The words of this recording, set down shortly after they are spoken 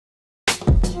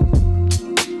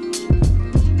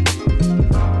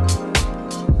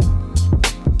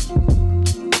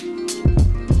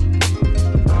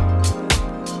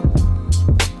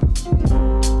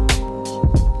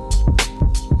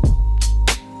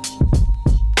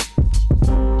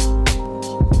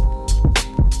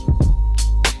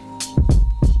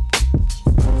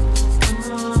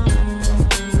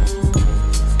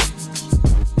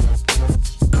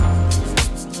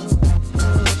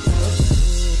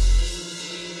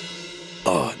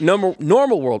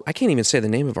normal world. I can't even say the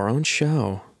name of our own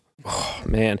show. Oh,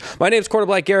 man. My name's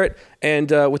Quarterback Garrett, and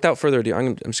without further ado,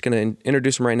 I'm just going to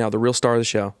introduce him right now, the real star of the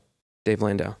show, Dave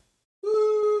Landau.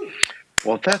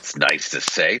 Well, that's nice to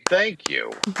say. Thank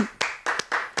you.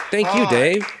 Thank you,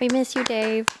 Dave. We miss you,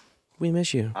 Dave. We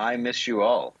miss you. I miss you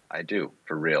all. I do,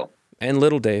 for real. And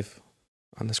little Dave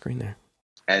on the screen there.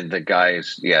 And the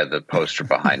guys, yeah, the poster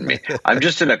behind me. I'm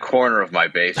just in a corner of my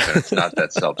basement. It's not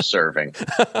that self-serving.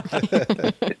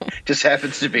 It just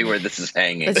happens to be where this is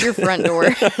hanging. It's your front door.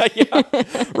 Yeah.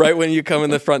 Right when you come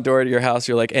in the front door to your house,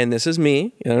 you're like, and this is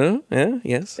me. Yeah,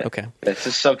 yes, okay. This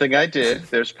is something I did.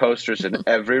 There's posters in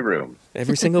every room.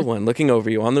 Every single one, looking over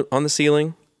you on the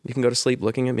ceiling. You can go to sleep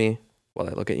looking at me while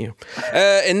I look at you.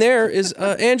 And there is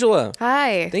Angela.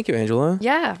 Hi. Thank you, Angela.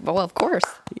 Yeah, well, of course.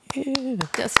 Yeah.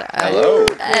 Just, Hello.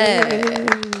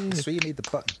 So you need the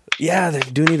button. Yeah, they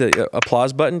do need the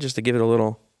applause button just to give it a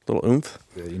little oomph.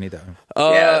 Yeah, you need that.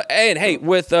 Yeah. And hey,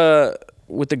 with the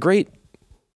great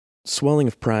swelling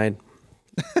of pride,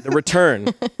 the return,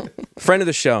 friend of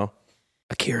the show,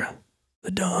 Akira the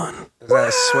Don. Is that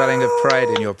a swelling of pride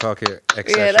in your pocket,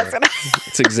 etc.? yeah, that's what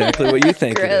It's exactly what you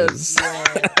think it Gross. is.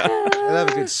 I love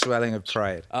a good swelling of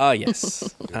pride. Ah,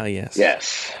 yes. Ah, yes.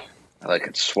 Yes. I like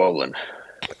it swollen.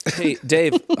 Hey,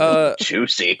 Dave,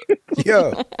 Juicy.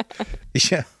 Yo.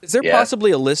 Yeah. is there Yeah.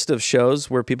 possibly a list of shows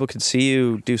where people could see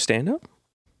you do stand-up?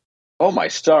 Oh, my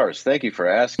stars. Thank you for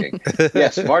asking.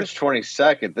 Yes, March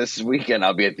 22nd, this weekend,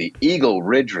 I'll be at the Eagle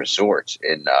Ridge Resort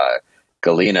in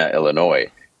Galena,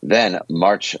 Illinois. Then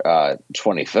March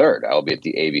 23rd, I'll be at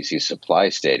the ABC Supply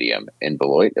Stadium in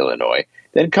Beloit, Illinois.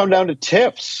 Then come down to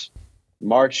TIFF's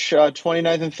March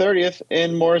 29th and 30th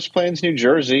in Morris Plains, New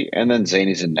Jersey. And then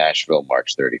Zany's in Nashville,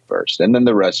 March 31st. And then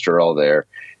the rest are all there,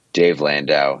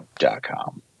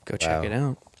 davelandau.com. Go check it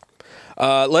out.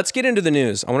 Let's get into the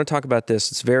news. I want to talk about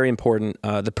this. It's very important.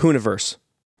 The Poohniverse.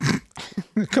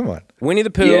 Come on. Winnie the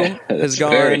Pooh Yeah, has it's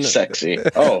gone. very sexy.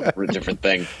 Oh, a different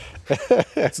thing.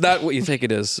 It's not what you think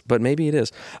it is, but maybe it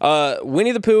is.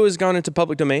 Winnie the Pooh has gone into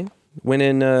public domain. Went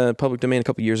in public domain a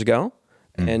couple years ago.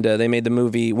 And they made the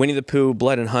movie Winnie the Pooh,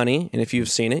 Blood and Honey. And if you've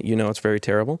seen it, you know it's very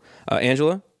terrible.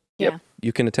 Angela? Yeah.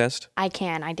 You can attest? I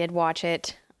can. I did watch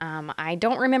it. I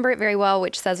don't remember it very well,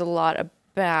 which says a lot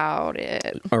about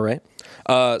it. All right.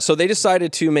 So they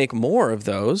decided to make more of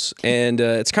those. And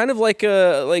it's kind of like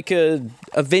a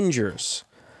Avengers.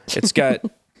 It's got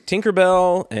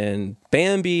Tinkerbell and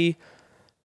Bambi.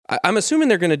 I'm assuming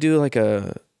they're going to do like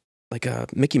a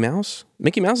Mickey Mouse.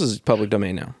 Mickey Mouse is public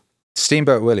domain now.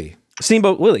 Steamboat Willy.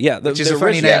 Steamboat Willy, yeah. Which is a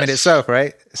funny name in itself,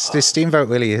 right? Steamboat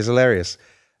Willy is hilarious.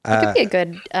 It could be a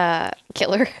good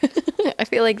killer. I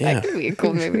feel like that could be a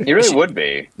cool movie. It really would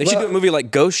be. They should do a movie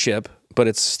like Ghost Ship, but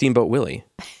it's Steamboat Willy.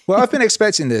 Well, I've been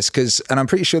expecting this and I'm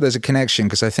pretty sure there's a connection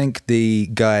because I think the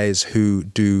guys who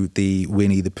do the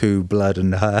Winnie the Pooh, Blood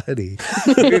and Honey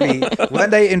movie,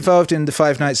 weren't they involved in the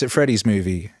Five Nights at Freddy's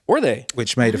movie? Were they?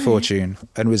 Which made a fortune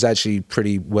and was actually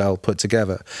pretty well put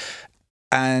together.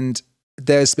 And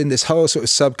there's been this whole sort of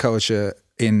subculture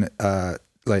in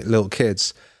like little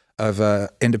kids of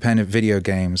independent video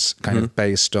games kind of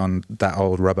based on that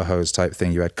old rubber hose type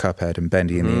thing. You had Cuphead and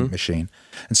Bendy and the Ink Machine.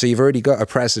 And so you've already got a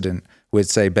precedent with,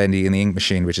 say, Bendy and the Ink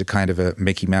Machine, which is kind of a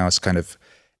Mickey Mouse kind of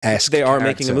esque They are character.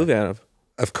 making a movie out of.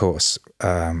 Of course.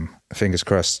 Fingers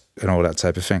crossed and all that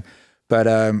type of thing.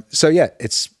 But so yeah,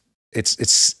 it's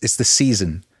the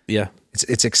season. Yeah.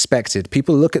 It's expected.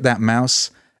 People look at that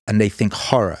mouse and they think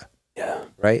horror. Yeah.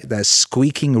 Right? That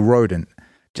squeaking rodent.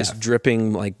 Just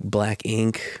dripping like black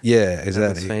ink. Yeah, Out of his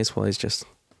exactly. face while he's just...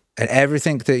 And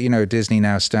everything that, you know, Disney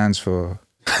now stands for.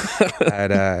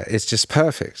 And it's just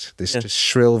perfect. This just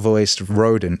shrill-voiced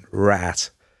rodent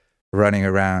rat running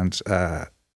around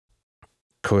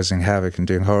causing havoc and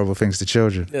doing horrible things to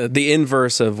children. the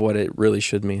inverse of what it really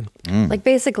should mean. Like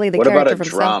basically the What about character a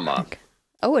from drama? South Park.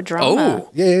 Oh, a drama. Oh,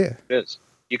 Yeah. Yes.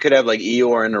 You could have like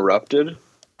Eeyore Interrupted,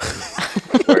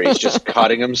 where he's just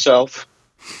cutting himself.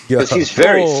 Because he's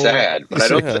very sad, but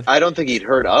I don't think he'd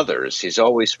hurt others. He's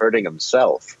always hurting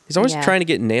himself. he's always Yeah. trying to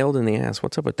get nailed in the ass.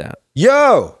 What's up with that?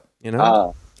 Yo! You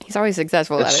know? He's always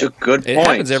successful at That's it. a good It point.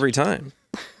 happens every time.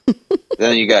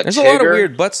 Then you got There's Tigger. a lot of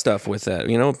weird butt stuff with that.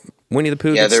 You know, Winnie the Pooh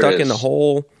Yeah, gets there stuck in is. the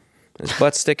hole, his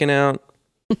butt's sticking out.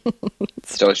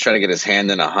 So he's trying to get his hand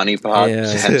in a honey pot. Yeah.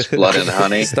 Hence blood and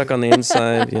honey. Stuck on the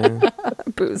inside. Yeah.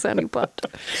 Booze honey pot.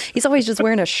 He's always just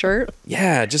wearing a shirt.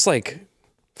 Yeah, just like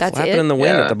That's flapping it. in the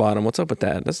wind Yeah. at the bottom. What's up with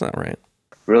that? That's not right.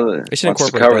 Really? They should Wants to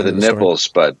incorporate cover that the in the story. nipples,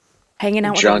 but Hanging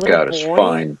out with a junk little out is boy.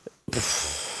 fine.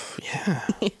 Yeah.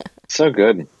 So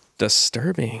good.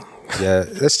 Disturbing. Yeah,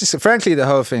 that's just, frankly, the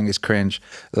whole thing is cringe.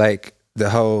 Like, the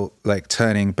whole like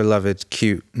turning beloved,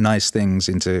 cute, nice things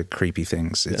into creepy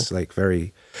things. It's like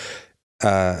very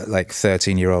like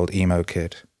 13-year-old emo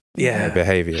kid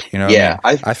behavior. You know? Yeah, what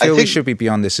I mean? I feel we think, should be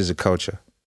beyond this as a culture.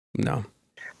 No,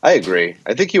 I agree.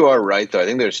 I think you are right, though. I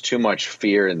think there's too much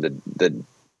fear in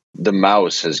the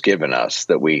mouse has given us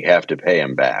that we have to pay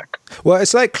him back. Well,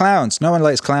 it's like clowns. No one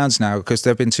likes clowns now because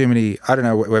there have been too many, I don't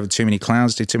know whether too many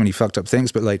clowns do too many fucked up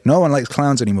things, but like no one likes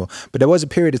clowns anymore. But there was a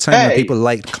period of time when people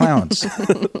liked clowns.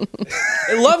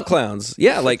 I love clowns.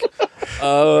 Yeah, like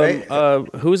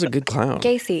who is a good clown?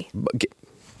 Gacy.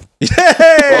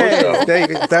 Yeah, there you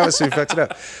go. That was who fucked it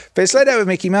up. But it's like that with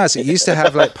Mickey Mouse. It used to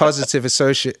have like positive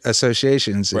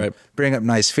associations and bring up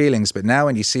nice feelings. But now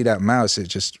when you see that mouse, it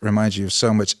just reminds you of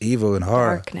so much evil and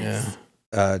horror. Darkness.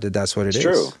 That's what it is.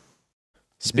 True.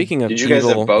 Speaking of did you guys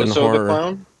have evil Bozo and the horror,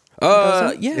 clown?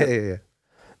 yeah.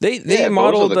 They Bozo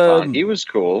modeled the clown. He was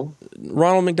cool.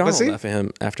 Ronald McDonald Was he?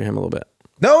 after him a little bit.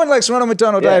 No one likes Ronald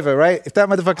McDonald either, right? If that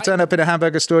motherfucker turned up in a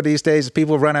hamburger store these days,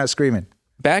 people run out screaming.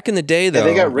 Back in the day, though,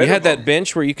 they got rid we had of that him.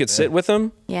 bench where you could sit with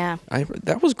them. Yeah.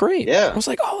 That was great. Yeah. I was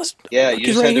like, oh, this Yeah, you he's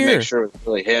just right had to here. make sure it was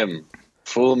really him.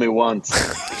 Fool me once.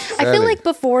 I feel like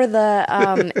before the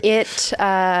It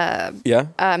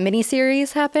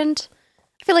miniseries happened,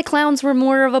 I feel like clowns were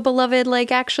more of a beloved,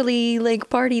 like actually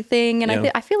like party thing, and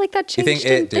I feel like that changed. You think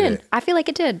it did it? I feel like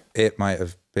it did. It might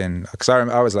have been because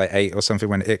I was like 8 or something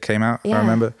when it came out. Yeah. I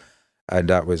remember, and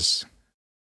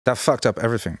that fucked up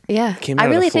everything. Yeah, Came I out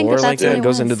of really the think floor that like that's what that. it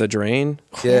Goes was. into the drain.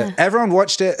 Yeah, everyone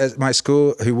watched it at my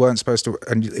school who weren't supposed to,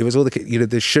 and it was all the kids. You know,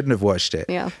 they shouldn't have watched it.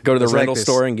 Yeah, Go to the It's like rental this.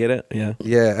 store and get it. Yeah.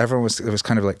 Yeah, everyone was. It was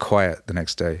kind of like quiet the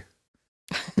next day.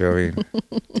 You know what I mean?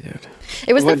 Dude.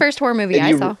 it was the When- first horror movie and I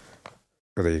you- saw.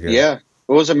 Well, there you go. Yeah.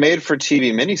 It was a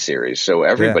made-for-TV miniseries, so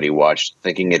everybody watched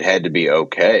thinking it had to be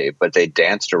okay, but they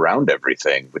danced around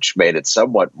everything, which made it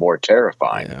somewhat more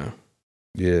terrifying. Yeah.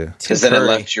 Yeah. Because then it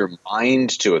left your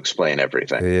mind to explain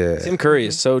everything. Yeah. Tim Curry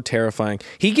is so terrifying.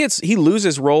 He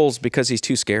loses roles because he's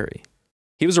too scary.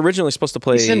 He was originally supposed to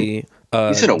play He's in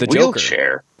a the Joker.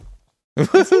 wheelchair.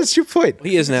 What's your point?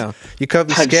 He is now. You can't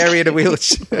be scary in a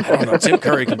wheelchair. I don't know. Tim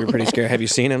Curry can be pretty scary. Have you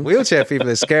seen him? Wheelchair people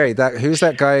are scary. Who's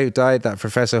that guy who died? That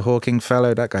Professor Hawking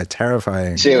fellow. That guy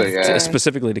terrifying.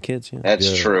 Specifically to kids. Yeah.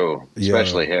 That's true,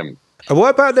 especially him. And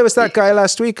what about there was that guy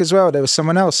last week as well? There was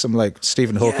someone else, some like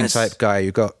Stephen Hawking type guy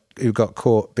who got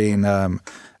caught being a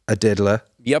diddler.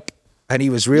 Yep. And he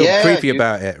was real creepy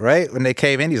about it, right? When they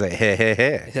came in, he's like, hey, hey,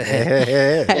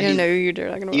 hey. I didn't know who you're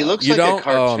talking about. He looks You like a don't?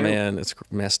 cartoon. Oh man, it's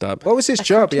messed up. What was his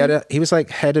job? He was like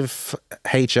head of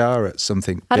HR at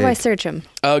something. How do I big. search him?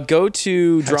 Go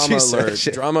to Drama you Alert. search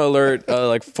it? Drama Alert,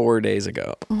 like 4 days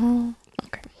ago.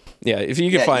 Okay. Yeah, if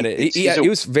you can find it. He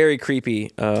was very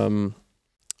creepy.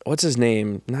 What's his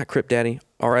name? Not Crip Daddy.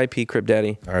 R.I.P. Crip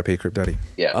Daddy. R.I.P. Crip Daddy.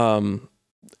 Yeah.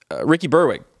 Ricky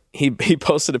Berwick. He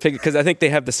posted a picture because I think they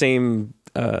have the same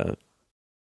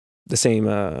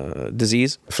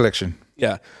disease. Affliction.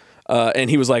 Yeah. And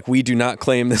he was like, "We do not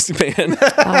claim this man."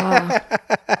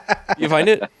 You find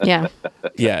it? Yeah.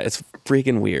 Yeah, it's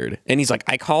freaking weird. And he's like,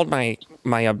 "I called my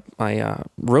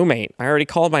roommate. I already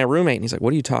called my roommate." And he's like,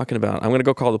 "What are you talking about? I'm gonna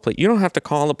go call the police." "You don't have to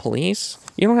call the police.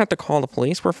 You don't have to call the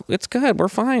police. It's good. We're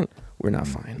fine." We're not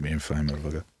fine. Being fine,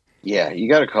 motherfucker. Yeah, you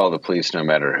got to call the police no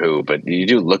matter who, but you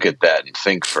do look at that and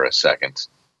think for a second.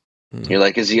 You're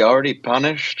like, is he already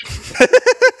punished?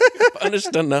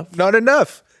 Punished enough. Not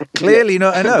enough. Clearly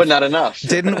not enough. But not enough.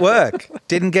 Didn't work.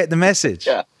 Didn't get the message.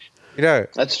 Yeah. You know.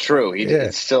 That's true.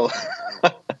 It's still...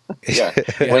 yeah. You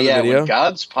Well, have the video? when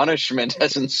God's punishment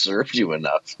hasn't served you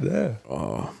enough. No.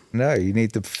 Oh, No, you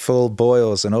need the full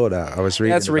boils and all that. I was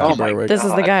reading. that's Ricky Oh my Berwick. This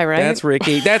is the guy, right? That's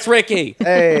Ricky. That's Ricky.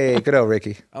 Hey, good old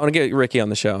Ricky. I want to get Ricky on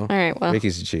the show. All right. Well.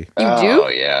 Ricky's a G. You Oh,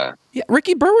 do? yeah. Yeah,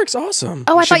 Ricky Berwick's awesome.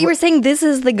 Oh, I thought you were saying this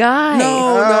is the guy.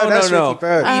 No, that's no. Ricky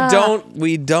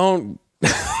Berwick.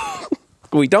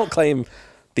 We don't claim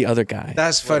the other guy.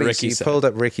 That's funny. Ricky So said. you pulled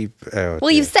up Ricky. Oh,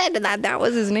 Well, you said that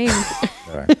was his name.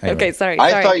 All right, anyway. Okay, sorry.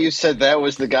 I thought you said that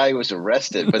was the guy who was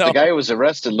arrested, but No. the guy who was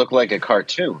arrested looked like a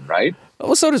cartoon, right?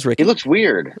 Oh, so does Ricky. He looks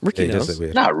weird. Ricky Yeah, he does knows. look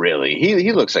weird. Not really.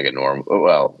 He looks like a normal...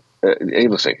 Well, he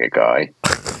looks like a guy.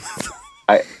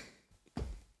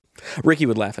 Ricky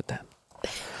would laugh at that.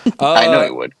 I know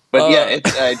he would. But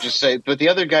I just say... But the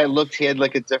other guy he had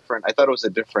like a different... I thought it was a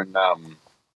different...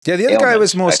 Yeah, the other guy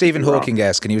was more I could Stephen be wrong.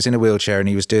 Hawking-esque, and he was in a wheelchair, and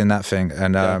he was doing that thing.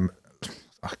 And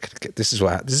this is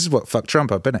what fucked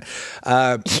Trump up, isn't it?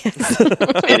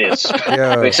 It is.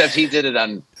 Yeah. Except he did it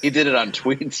on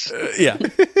tweets. Yeah.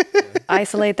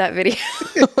 Isolate that video.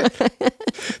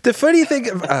 The funny thing,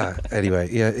 anyway,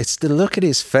 yeah, it's the look at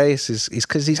his face is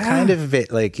because he's kind of a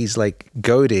bit like he's like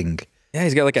goading Yeah,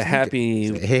 he's got like a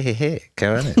happy, Hey,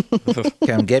 come on in.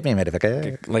 Come get me,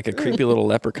 motherfucker. like a creepy little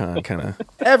leprechaun kind of.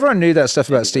 Everyone knew that stuff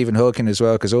about Stephen Hawking as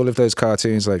well, because all of those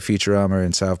cartoons like Futurama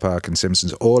and South Park and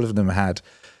Simpsons, all of them had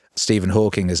Stephen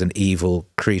Hawking as an evil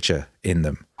creature in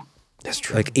them. That's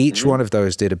true. Like each one of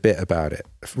those did a bit about it.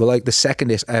 Well, like the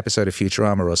second episode of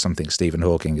Futurama or something, Stephen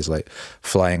Hawking is like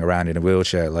flying around in a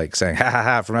wheelchair, like saying, "Ha ha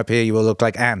ha! From up here, you will look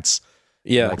like ants."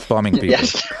 Yeah, like bombing people.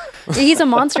 Yes. He's a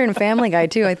monster in Family Guy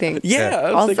too, I think. yeah. I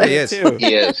was Also- thinking He that is. too.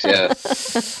 He is,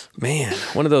 yeah. Man,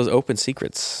 one of those open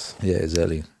secrets. Yeah,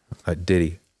 exactly. Like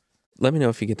Diddy. Let me know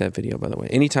if you get that video, by the way.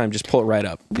 Anytime, just pull it right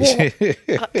up.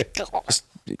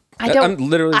 I don't. I'm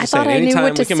literally I just thought saying. I knew Anytime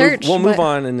what to we can search. we'll move but-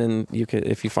 on, and then you could,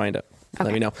 if you find it,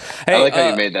 let me know. Hey, I like how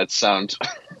you made that sound.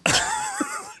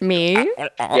 Me?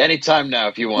 Anytime now,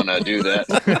 if you want to do that.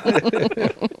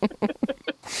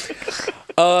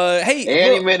 Hey,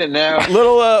 Any minute now.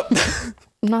 little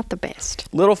Not the best.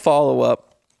 little follow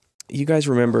up. You guys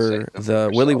remember the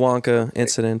Willy Wonka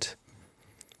incident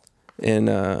in?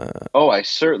 Oh, I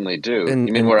certainly do. In-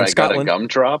 you mean in- where in I Scotland? got a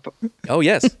gumdrop? Oh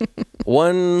yes,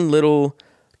 one little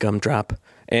gumdrop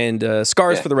and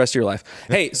scars for the rest of your life.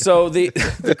 Hey, so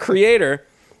the creator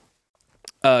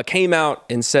came out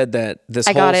and said that this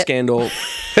I whole got it. scandal.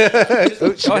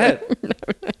 Go ahead.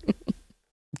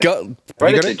 Go.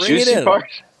 Right at Bring the it juicy in. part?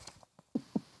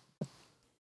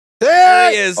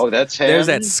 There he is. Oh, that's him? There's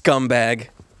that scumbag.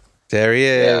 There he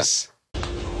is.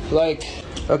 Like,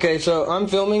 okay, so I'm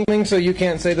filming, so you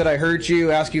can't say that I hurt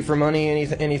you, ask you for money,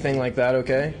 anything like that,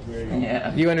 okay?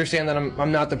 Yeah. You understand that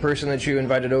I'm not the person that you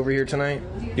invited over here tonight?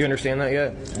 You understand that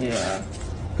yet?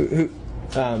 Yeah.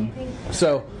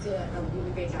 So,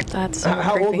 That's so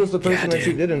how old creepy. was the person that you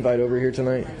dude. did invite over here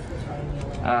tonight?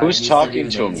 Who's he said talking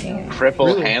he to was him? 18. Cripple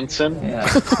Really? Hansen?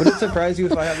 Yeah. Would it surprise you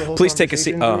if I had the whole Please take a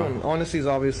seat. conversation, Drew? And honesty is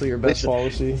obviously your best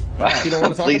policy. Wow. You don't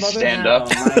want to talk Please about stand this? up.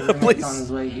 No, my roommate's Please. on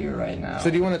his way here right now. So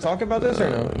do you want to talk about this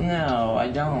or no? No, I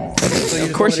don't. So you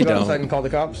just course want me to you go don't. outside and call the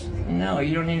cops? No,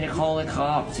 you don't need to call the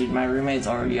cops, dude. My roommate's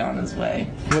already on his way.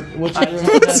 What's I your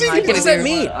told him I What does that told him-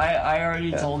 mean? I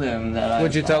already told him that.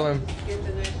 What'd you tell him?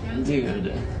 Dude,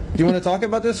 Do you want to talk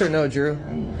about this or no, Drew?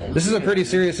 This is a pretty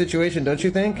serious situation, don't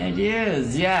you think? it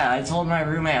is. Yeah, I told my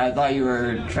roommate I thought you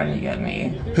were trying to get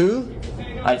me. Who?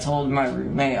 I told my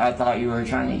roommate I thought you were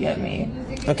trying to get me.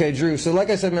 Okay, Drew. So like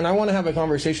I said, man, I want to have a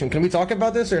conversation. Can we talk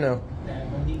about this or no?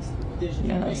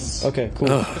 Yes. Okay, cool.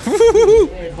 Bro.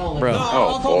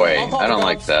 Oh, boy. I don't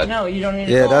like that. No, you don't need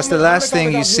to Yeah, call that's the me. last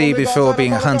thing you see before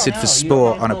being hunted for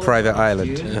sport on a private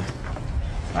island.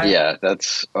 Yeah,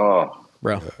 that's... Oh.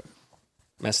 Bro.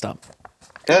 Messed up.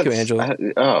 That's, you, Angela.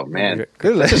 oh, man.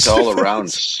 Good This is lesson. all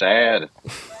around sad.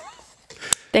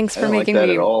 Thanks I for don't like making that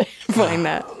me at all. find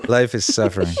that. Life is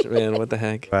suffering. Man, what the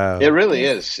heck? Wow. It really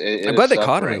is. It I'm is glad they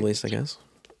caught him suffering. at least, I guess.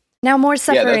 Now more Yeah,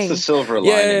 suffering. that's the silver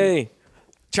lining. Yay!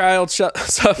 Child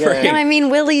suffering. no, I mean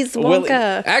Willy's Willy-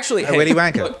 Wonka. Actually, hey, Willy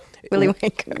Wanker. Willy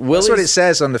Wonka. Willy's, That's what it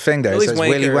says on the thing there. It Willy's says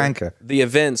Willy Wanker. The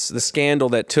events, the scandal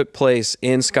that took place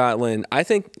in Scotland, I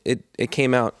think it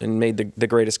came out and made the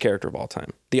greatest character of all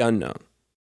time, the Unknown.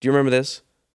 Do you remember this?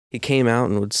 He came out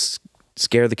and would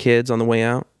scare the kids on the way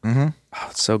out. Mm-hmm. Oh,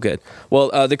 it's so good.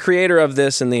 Well, the creator of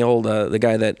this and the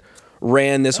guy that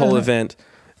ran this whole event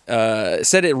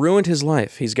said it ruined his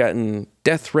life. He's gotten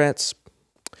death threats,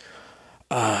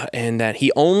 and that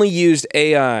he only used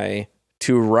AI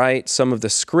to write some of the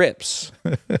scripts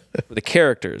for the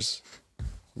characters,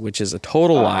 which is a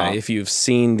total lie if you've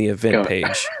seen the event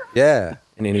page Yeah.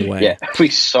 in any way. Yeah, we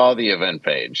saw the event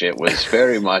page. It was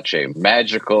very much a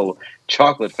magical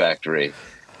chocolate factory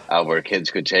where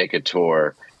kids could take a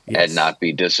tour and not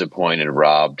be disappointed,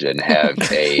 robbed, and have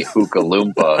a hookah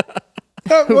loompa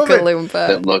That Hookah woman, Loompa.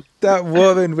 that looked. that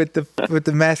woman with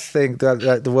the meth thing,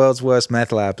 the world's worst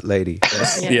meth lab lady.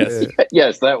 Yes.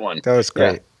 Yes, that one. That was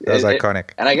great. Yeah. That was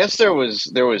iconic. And I guess there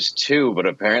was two, but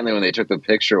apparently when they took the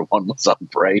picture, one was on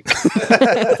break.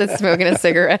 Just smoking a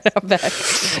cigarette out back.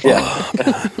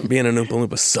 Being an Oompa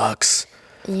Loompa sucks.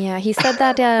 Yeah, he said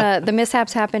that the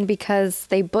mishaps happened because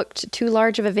they booked too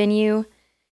large of a venue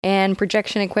and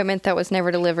projection equipment that was never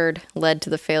delivered led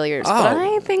to the failures. But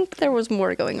Oh. I think there was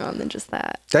more going on than just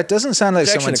that. That doesn't sound like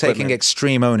Projection someone taking equipment.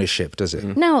 extreme ownership, does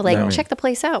it? No, like check the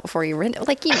place out before you rent it.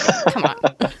 Like, you come on.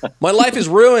 My life is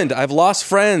ruined. I've lost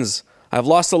friends. I've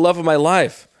lost the love of my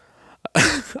life.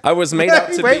 I was made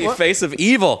out to Wait, be a what? face of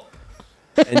evil.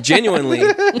 And genuinely,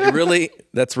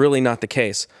 that's really not the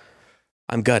case.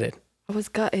 I'm gutted. I was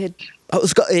gutted. I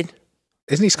was gutted.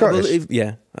 Isn't he Scottish?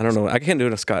 Yeah, I don't know. I can't do it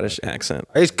in a Scottish accent.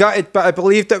 He's got it, but I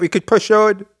believe that we could push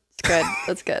on. Good.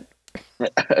 That's good.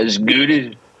 As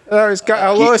good as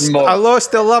I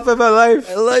lost the love of my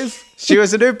life. She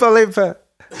was an Oompa Loompa.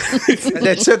 And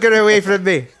they took her away from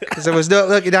me because I was not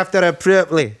looking after her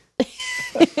properly.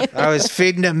 I was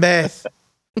feeding her meth.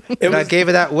 And I gave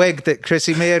her that wig that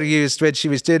Chrissy Mayer used when she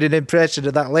was doing an impression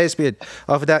of that lesbian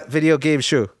off of that video game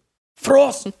show.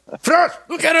 Frost! Frost!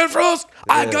 Look at her, Frost!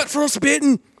 I got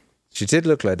frostbitten! She did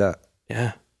look like that.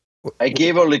 Yeah. I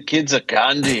gave all the kids a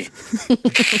candy.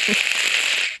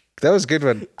 That was a good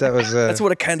one. That was. That's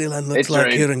what a Candyland looks It's like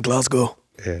right. here in Glasgow.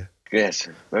 Yeah. Yes,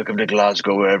 welcome to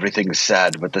Glasgow where everything's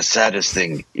sad, but the saddest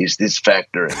thing is this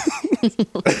factory.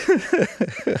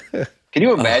 Can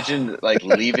you imagine like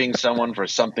leaving someone for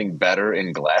something better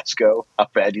in Glasgow? How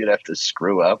bad you'd have to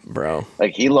screw up? Bro.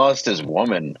 Like he lost his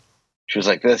woman. She was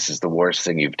like, this is the worst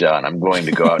thing you've done. I'm going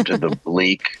to go out to the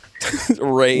bleak,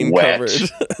 wet,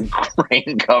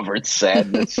 rain-covered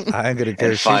sadness. I'm going to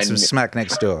go shoot some smack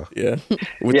next door. Yeah.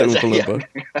 With the Oompa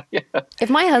Loompa. If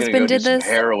my husband did this,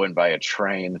 heroin by a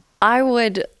train. I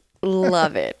would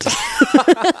love it.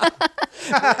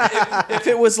 If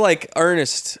it was like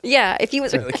earnest. Yeah, if he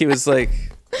was Like he was like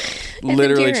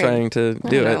literally trying to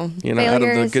do it, you know, out of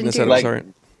the goodness out of his heart.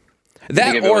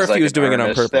 That, or if he was doing it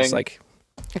on purpose, like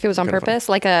if it was on purpose,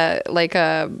 like a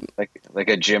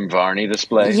Jim Varney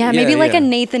display. Yeah, maybe like a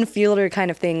Nathan Fielder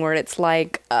kind of thing where it's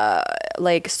like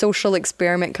social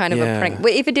experiment kind of a prank.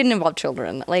 Wait, if it didn't involve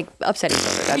children, like upsetting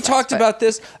children. We talked about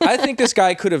this. I think this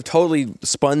guy could have totally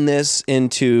spun this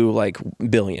into like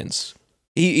billions.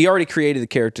 He already created the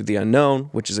character The Unknown,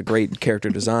 which is a great character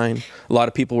design. A lot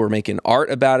of people were making art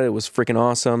about it. It was freaking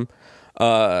awesome.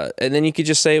 And then you could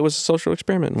just say it was a social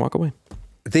experiment and walk away.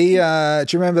 Do you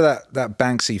remember that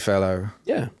Banksy fellow?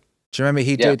 Yeah. Do you remember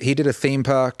he did a theme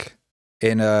park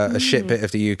in a shit bit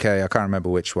of the UK? I can't remember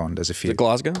which one. There's a few.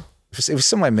 Glasgow? It was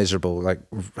somewhere miserable. Like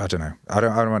I don't know. I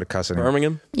don't want to cuss anymore.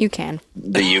 Birmingham? You can.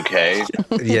 The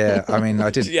UK. Yeah, I mean, I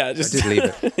did leave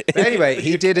it. But anyway,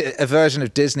 he did a version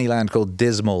of Disneyland called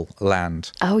Dismal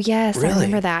Land. Oh yes, I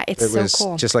remember that. It's so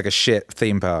cool. Just like a shit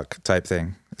theme park type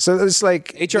thing. So it's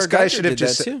like HR guy should have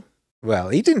just. That too. Well,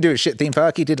 he didn't do a shit theme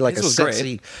park. He did like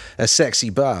a sexy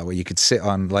bar where you could sit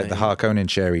on like the Harkonnen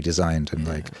chair he designed and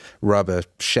like rubber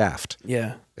shaft.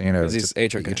 Yeah, you know, he's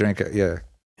HR guy. Drink it. Yeah.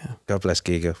 God bless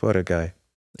Giga. What a guy.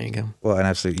 There you go. What an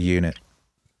absolute unit.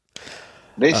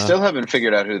 They still haven't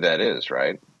figured out who that is,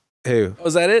 right? Who?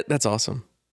 Was that it? That's awesome.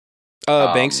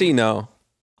 Banksy? No.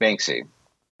 Banksy.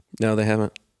 No, they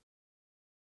haven't.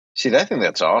 See, I think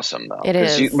that's awesome, though. It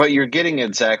is. But you're getting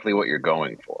exactly what you're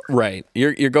going for. Right.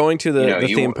 You're going to the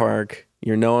theme park.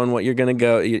 You're knowing what you're going to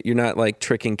go. You're not like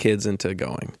tricking kids into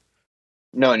going.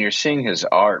 No, and you're seeing his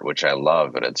art, which I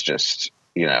love, but it's just,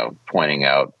 pointing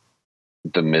out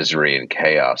the misery and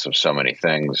chaos of so many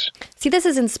things. See, this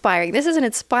is inspiring. This is an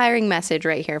inspiring message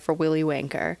right here for Willy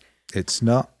Wanker. It's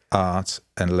not art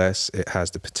unless it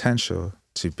has the potential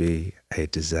to be a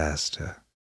disaster.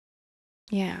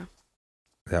 Yeah.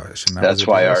 That's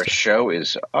why our show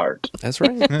is art. That's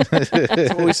right. That's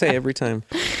what we say every time.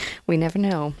 We never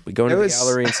know. We go into the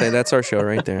gallery and say, that's our show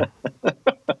right there.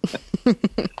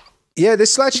 Yeah,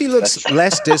 this actually looks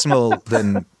less dismal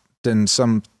than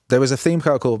some. There was a theme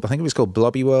park called, I think it was called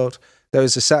Blobby World. There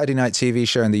was a Saturday night TV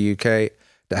show in the UK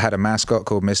that had a mascot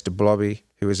called Mr. Blobby,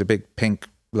 who was a big pink,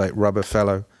 like rubber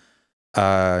fellow.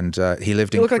 And he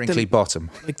lived in Crinkly Bottom.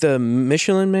 Like the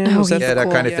Michelin Man? Oh, was that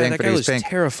that kind of thing. That but guy he was pink.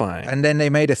 Terrifying. And then they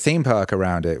made a theme park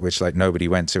around it, which like nobody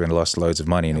went to and lost loads of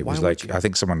money. And it was like, I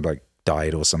think someone like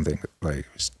died or something. Like it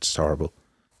was just horrible.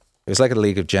 It was like a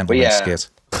League of Gentlemen skit.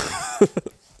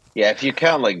 Yeah, if you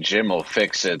count like Jim will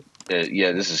fix it.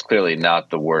 This is clearly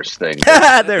not the worst thing.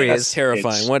 There he is. That's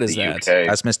terrifying. What is that? UK.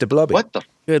 That's Mr. Blobby. What the?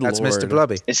 Good That's Lord. Mr.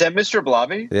 Blobby. Is that Mr.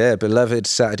 Blobby? Yeah, beloved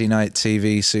Saturday night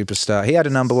TV superstar. He had a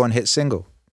 #1 hit single.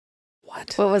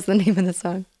 What was the name of the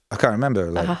song? I can't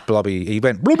remember. Like Blobby. He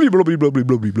went blobby, blobby, blobby,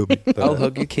 blobby, blobby. I'll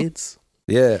hug your kids.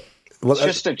 Yeah. Well, that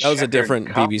was a different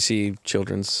BBC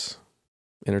children's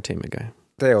entertainment guy.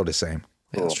 They're all the same.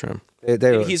 Yeah, that's true.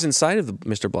 He's inside of the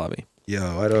Mr. Blobby.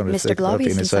 Yo, I don't know if Mr.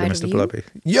 Blobby's inside of inside Mr. of Blobby.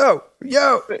 Yo.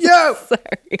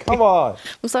 Sorry. Come on.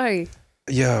 I'm sorry.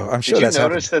 Yo, I'm sure Did that's you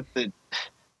notice that the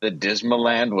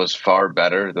Dismaland was far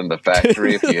better than the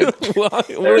factory? If you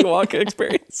Willy Wonka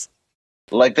experience.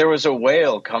 Like there was a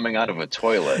whale coming out of a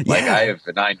toilet. Like I have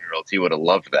a 9-year-old, he would have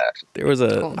loved that. There was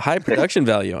a high production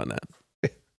value on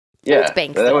that. Yeah, it's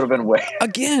Banks, that would have been way.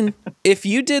 Again, if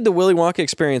you did the Willy Wonka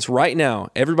experience right now,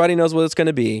 everybody knows what it's going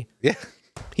to be. Yeah.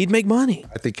 He'd make money.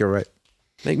 I think you're right.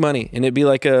 Make money. And it'd be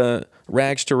like a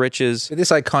rags to riches,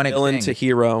 This iconic villain thing. to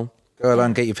hero. Go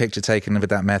along, get your picture taken with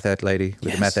that meth head lady,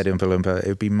 with the meth head Oompa Loompa. It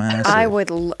would be massive. I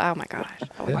would. Oh my gosh.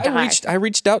 I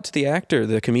reached out to the actor,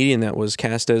 the comedian that was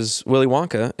cast as Willy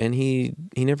Wonka, and he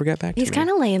never got back to me. He's kind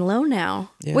of laying low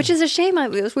now, which is a shame.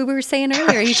 As we were saying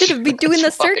earlier, he should be doing the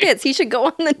circuits. He should go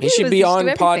on the news. He should be on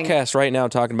podcast right now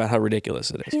talking about how ridiculous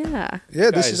it is. Yeah.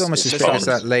 Yeah, this is almost as bad as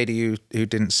that lady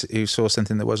who saw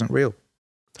something that wasn't real.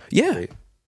 Yeah.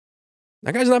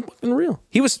 That guy's not fucking real.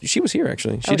 She was here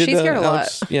actually. She's here a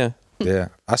lot. Yeah. Yeah,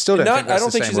 I still don't. I don't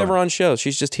think she's ever on shows.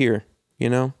 She's just here,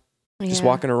 just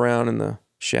walking around in the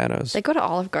shadows. They go to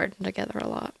Olive Garden together a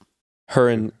lot. Her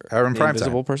and the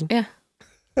invisible person. Yeah,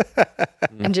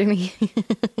 and Jimmy.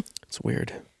 It's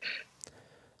weird.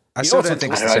 I still don't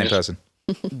think it's the same person.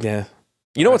 Yeah.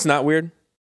 You know what's not weird?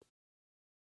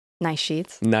 Nice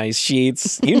sheets. Nice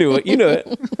sheets. You knew it. You knew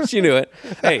it. She knew it.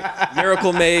 Hey,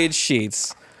 Miracle Made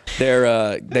sheets.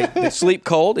 They sleep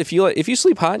cold. If you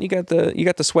sleep hot and you got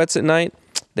the sweats at night,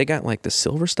 they got like the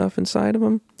silver stuff inside of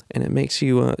them, and it makes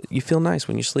you feel nice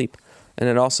when you sleep. And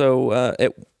it also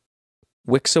it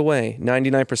wicks away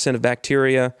 99% of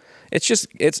bacteria.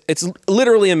 It's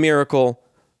literally a miracle.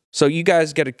 So you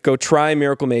guys got to go try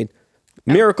Miracle Made.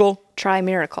 Try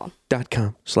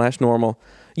miracle.com/normal.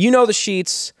 You know the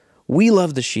sheets. We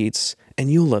love the sheets,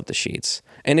 and you love the sheets.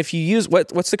 And if you use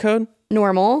what's the code?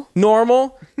 Normal.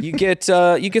 You get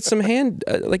some hand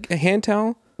like a hand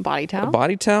towel, body towel, a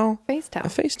body towel, face towel, a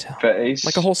face towel,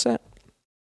 like a whole set.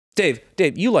 Dave,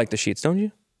 you like the sheets, don't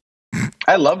you?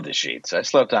 I love the sheets. I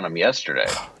slept on them yesterday.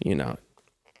 Dude,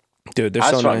 they're That's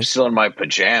so why nice. I'm still in my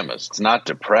pajamas. It's not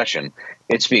depression.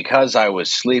 It's because I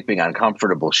was sleeping on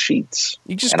comfortable sheets.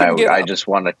 You just and couldn't get I up. just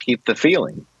want to keep the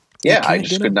feeling. Yeah, I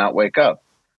just could not wake up.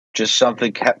 Just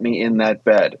something kept me in that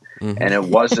bed. Mm-hmm. And it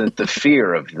wasn't the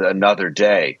fear of another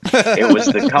day. It was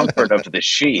the comfort of the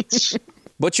sheets.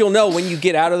 But you'll know when you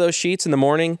get out of those sheets in the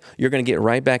morning, you're going to get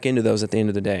right back into those at the end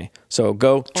of the day. So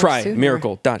go try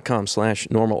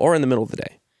miracle.com/normal or in the middle of the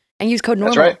day. And use code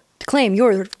normal to claim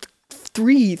your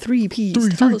three-piece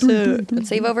and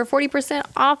save over 40%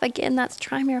 off. Again, that's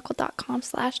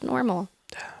trymiracle.com/normal.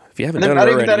 If you haven't They're done not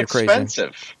it even already, that you're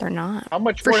expensive. crazy. They're not. How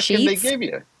much For more can they sheets? give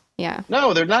you? Yeah.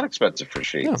 No, they're not expensive for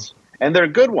sheets. No. And they're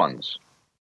good ones.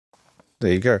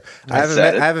 There you go. I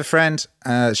have a friend,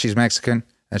 she's Mexican,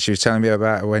 and she was telling me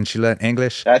about when she learned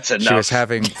English. That's enough. She was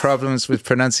having problems with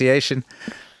pronunciation,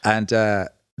 and the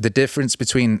difference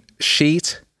between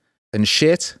sheet and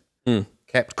shit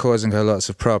kept causing her lots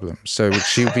of problems. So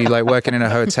she would be like working in a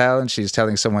hotel, and she's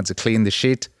telling someone to clean the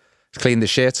shit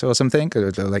or something.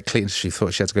 Or like she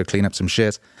thought she had to go clean up some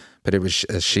shit, but it was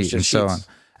a sheet and so on.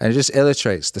 And it just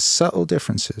illustrates the subtle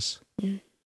differences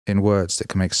in words that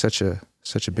can make such a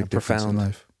big difference in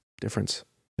life. Difference.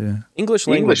 Yeah. English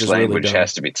language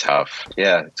has to be tough.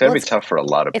 Yeah, it's going to be tough for a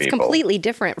lot of people. It's completely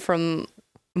different from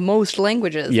most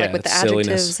languages, like with the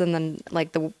adjectives and then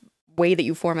like the way that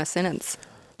you form a sentence.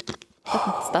 We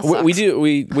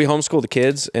homeschool the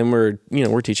kids, and we're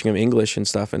teaching them English and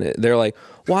stuff, and they're like,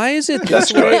 "Why is it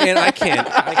this way?" And I can't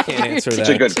answer that. It's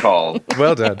a good call.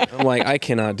 Well done. I'm like, I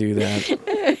cannot do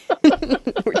that.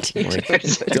 We're teaching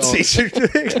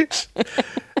English.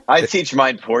 I teach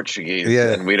mine Portuguese,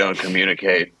 and we don't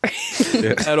communicate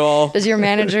at all. Does your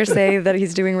manager say that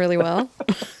he's doing really well?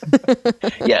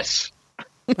 Yes.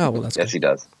 Oh well, that's yes, he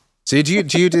does. So do you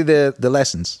do the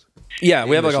lessons? Yeah,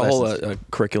 we have like a whole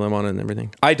curriculum on it and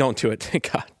everything. I don't do it, thank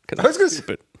God. I was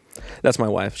stupid. That's my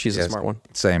wife. She's a smart one.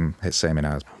 Same in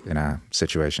our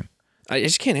situation. I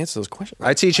just can't answer those questions.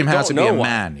 I teach him how to be a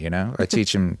man. I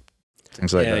teach him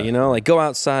things like that. Like go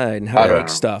outside and how to make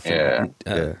stuff. Yeah.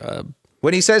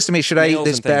 When he says to me, "Should I eat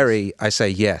this berry?" I say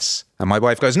yes, and my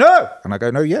wife goes, "No," and I go,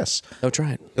 "No, yes." No,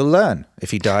 try it. He'll learn. If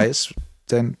he dies,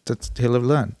 then he'll have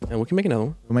learned. And we can make another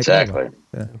one. We'll make Exactly.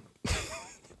 Yeah.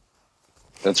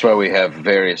 That's why we have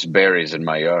various berries in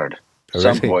my yard.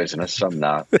 Some poisonous, some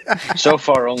not. So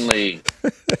far, only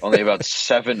about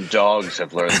 7 dogs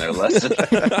have learned their lesson.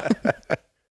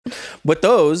 But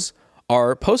those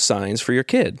are post signs for your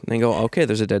kid. And they go, okay,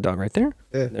 there's a dead dog right there.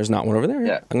 Yeah. There's not one over there.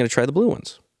 Yeah. I'm going to try the blue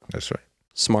ones. That's right.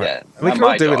 Smart. Yeah. We could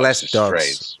all do with less dogs.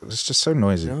 Strays. It's just so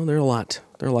noisy. No, they're a lot.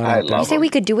 They're a lot I out there. love You say we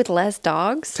could do with less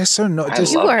dogs? They're so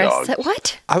noisy. I love dogs.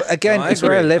 What? Again, it's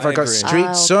where I live. I got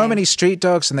agree. so many street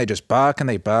dogs, and they just bark and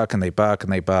they bark and they bark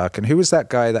and they bark. And who was that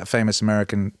guy? That famous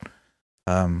American.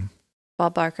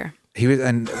 Bob Barker. He was,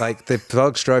 and like the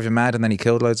dogs drove him mad, and then he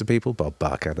killed loads of people. Bob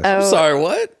Barker. I'm sorry,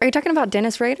 what? Are you talking about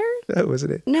Dennis Rader? That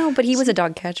wasn't it. No, but he was a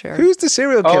dog catcher. Who's the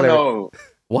serial killer? Oh, no.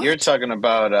 What? You're talking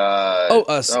about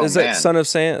is that Son of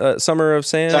Sam? Summer of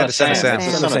Sam? Son of Sam.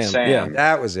 Son of Sam. Yeah.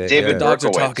 That was it. David Dogs are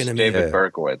Berkowitz. talking to me. David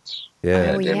Berkowitz.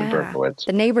 Yeah. Oh, David Berkowitz.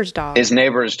 The neighbor's dog. His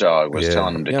neighbor's dog was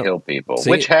telling him to Yep. kill people, See?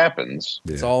 which happens.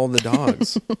 It's all the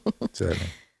dogs. Certainly.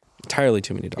 Entirely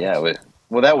too many dogs. Yeah.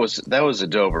 Well, that was a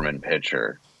Doberman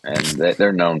pitcher, and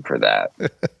they're known for that.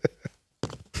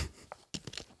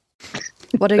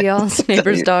 What do y'all's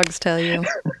neighbor's dogs tell you?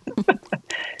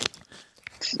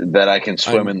 That I can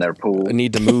swim in their pool. I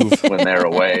need to move. when they're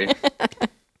away.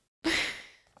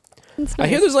 I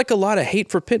hear there's like a lot of hate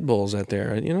for pit bulls out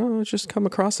there. You know, I just come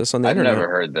across this on the I've internet. never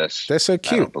heard this. They're so I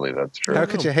cute. don't believe that's true. How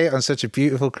could you hate on such a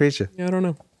beautiful creature? Yeah, I don't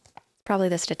know. Probably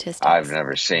the statistics. I've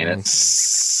never seen it.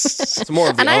 It's more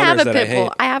of the And I have owners a that I pit bull.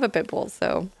 hate. I have a pit bull,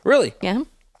 so Really? yeah.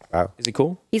 Wow. Is he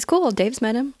cool? He's cool. Dave's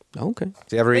met him. Oh, okay.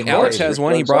 Do you ever eat Alex more? has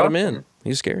one. He brought him in.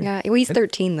 He's scary. Yeah. Well, he's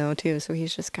 13 though too, so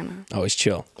he's just kind of. Oh, he's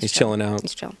chill. He's chilling out.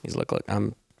 He's chill. He's look like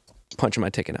I'm punching my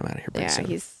ticket. I'm out of here. Pretty Yeah, soon.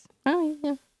 he's. Oh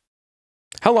yeah.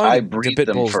 How long I do breed pit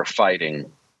them bulls? for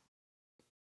fighting.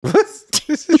 What?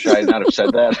 Should I not have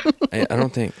said that? I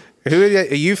don't think. Who are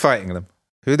you fighting them?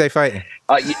 Who are they fighting?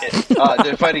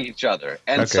 They're fighting each other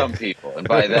and Okay. some people, and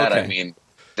by that I Okay. mean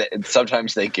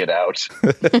sometimes they get out.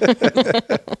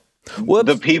 Whoops.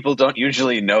 The people don't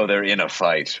usually know they're in a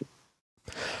fight.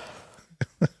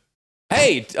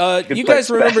 Hey, you place guys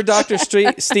to remember bet. Dr.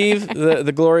 Steve,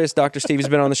 the glorious Dr. Steve? He's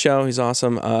been on the show. He's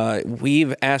awesome.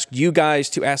 We've asked you guys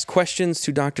to ask questions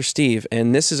to Dr. Steve,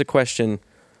 and this is a question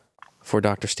for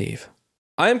Dr. Steve.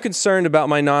 I am concerned about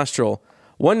my nostril.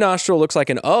 One nostril looks like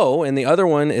an O, and the other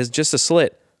one is just a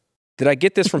slit. Did I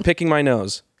get this from picking my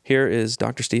nose? Here is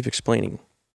Dr. Steve explaining.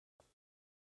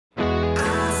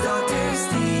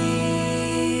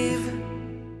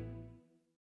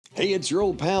 Hey, it's your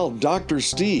old pal, Dr.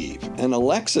 Steve, and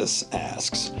Alexis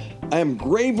asks, I am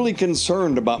gravely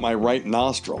concerned about my right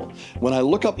nostril. When I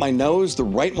look up my nose, the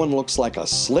right one looks like a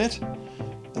slit,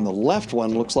 and the left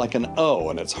one looks like an O,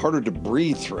 and it's harder to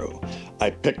breathe through. I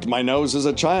picked my nose as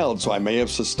a child, so I may have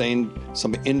sustained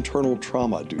some internal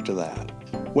trauma due to that.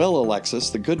 Well, Alexis,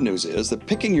 the good news is that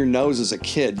picking your nose as a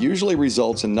kid usually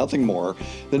results in nothing more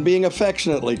than being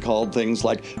affectionately called things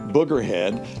like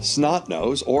boogerhead, snot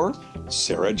nose, or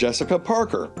Sarah Jessica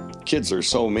Parker. Kids are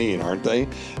so mean, aren't they?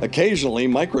 Occasionally,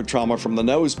 microtrauma from the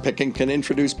nose picking can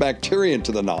introduce bacteria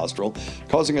into the nostril,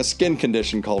 causing a skin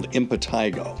condition called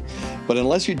impetigo. But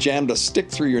unless you jammed a stick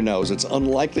through your nose, it's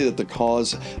unlikely that the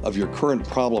cause of your current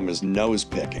problem is nose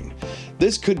picking.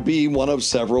 This could be one of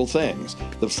several things.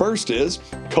 The first is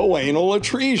choanal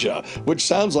atresia, which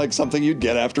sounds like something you'd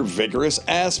get after vigorous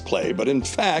ass play, but in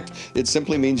fact, it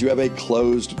simply means you have a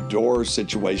closed door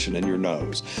situation in your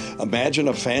nose. Imagine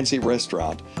a fancy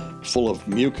restaurant full of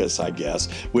mucus, I guess,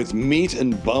 with meat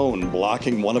and bone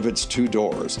blocking one of its two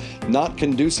doors. Not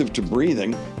conducive to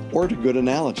breathing or to good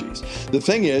analogies. The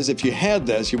thing is, if you had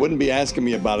this, you wouldn't be asking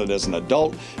me about it as an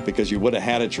adult because you would have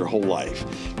had it your whole life.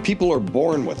 People are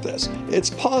born with this.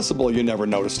 It's possible you never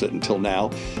noticed it until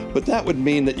now, but that would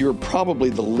mean that you're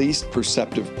probably the least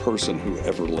perceptive person who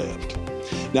ever lived.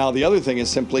 Now, the other thing is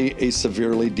simply a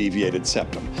severely deviated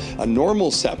septum. A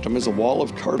normal septum is a wall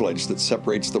of cartilage that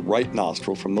separates the right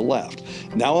nostril from the left.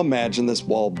 Now imagine this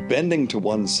wall bending to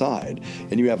one side,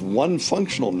 and you have one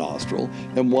functional nostril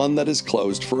and one that is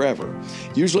closed forever.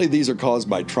 Usually these are caused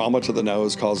by trauma to the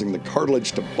nose, causing the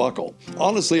cartilage to buckle.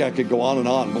 Honestly, I could go on,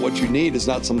 but what you need is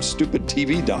not some stupid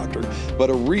TV doctor, but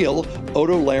a real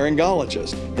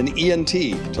otolaryngologist, an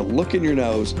ENT, to look in your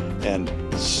nose and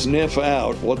sniff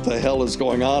out what the hell is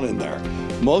going on in there.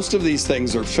 Most of these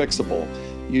things are fixable.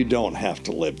 You don't have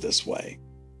to live this way.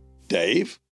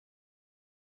 Dave?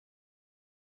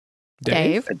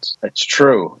 Dave? It's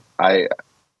true. If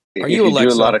you do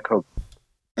Alexa? a lot of coke,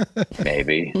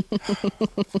 maybe.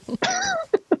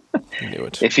 I knew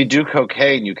it. If you do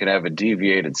cocaine, you can have a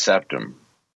deviated septum.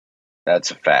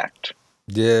 That's a fact.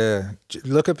 Yeah.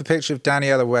 Look up a picture of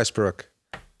Daniela Westbrook.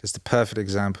 It's the perfect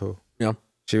example. Yeah.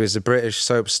 She was a British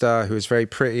soap star who was very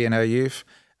pretty in her youth,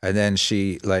 and then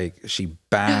she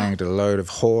banged a load of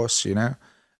horse, you know,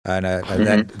 and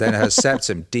then her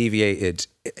septum deviated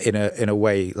in a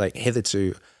way like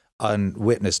hitherto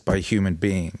unwitnessed by human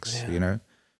beings, you know.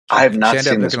 I have not She ended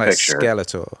up seen this looking like picture.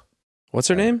 Skeletor. What's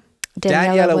her name?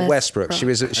 Daniela Westbrook. She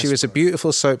was a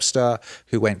beautiful soap star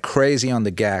who went crazy on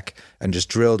the gack and just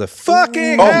drilled a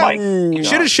fucking. Oh my God.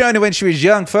 Should have shown her when she was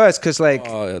young first, because the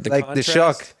contrast?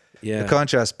 shock, Yeah. the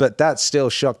contrast. But that still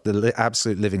shocked the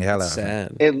absolute living hell out of me.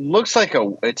 Sad. It looks like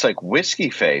it's like whiskey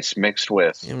face mixed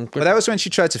with. But that was when she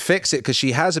tried to fix it, because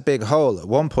she has a big hole. At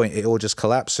one point, it all just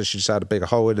collapsed, so she just had a big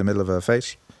hole in the middle of her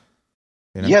face.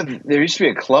 You know? Yeah, there used to be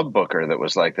a club booker that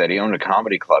was like that. He owned a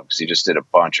comedy club because he just did a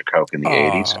bunch of coke in the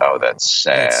 80s. Oh, that's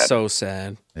sad. That's so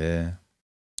sad. Yeah.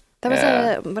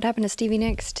 That was what happened to Stevie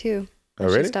Nicks too. Oh,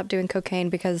 really? She stopped doing cocaine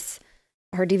because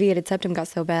her deviated septum got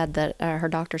so bad that her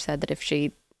doctor said that if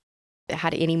she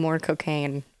had any more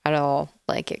cocaine at all,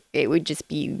 like it would just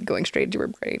be going straight to her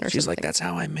brain or She's something. like, that's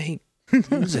how I make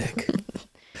music.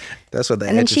 That's what the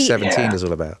And then Edge of 17 is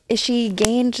all about. She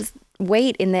gained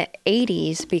weight in the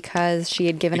 80s because she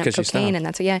had given up Because she cocaine,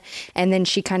 stopped. and that's and then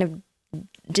she kind of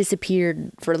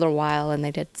disappeared for a little while, and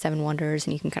they did Seven Wonders,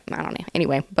 and you can kind of, I don't know.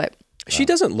 Anyway, but She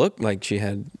doesn't look like she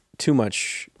had too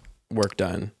much work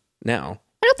done now.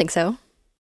 I don't think so.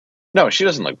 No, she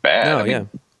doesn't look bad. No, I mean, yeah.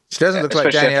 She doesn't look like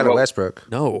especially after Daniela what-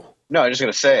 Westbrook. No. No, I'm just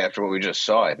going to say, after what we just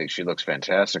saw, I think she looks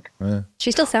fantastic. Yeah.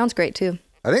 She still sounds great too.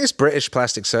 I think it's British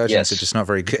plastic surgeons Yes. are just not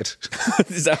very good.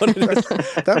 Is that what it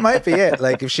is? That might be it.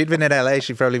 Like, if she'd been in LA,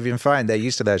 she'd probably been fine. They're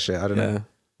used to that shit. I don't know.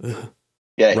 Yeah.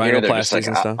 Yeah, here they're just Rhinoplasties like,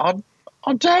 and stuff.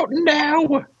 I'm doubting now.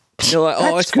 You're like,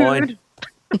 oh, That's it's fine. good.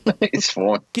 It's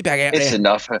fine. Get back out It's there.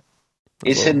 enough.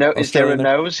 Is I'll there stay a in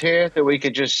there. nose here that we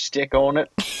could just stick on it?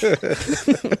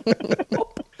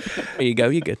 There you go.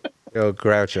 You good. Oh,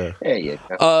 Groucho. There you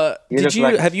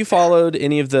go. Have you followed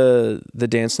any of the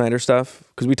Dan Snyder stuff?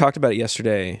 Because we talked about it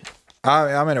yesterday.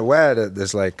 I'm aware that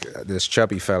there's like this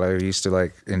chubby fellow who used to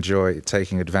like enjoy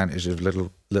taking advantage of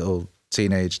little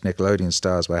teenage Nickelodeon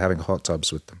stars by having hot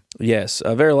tubs with them. Yes,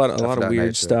 a lot of of that weird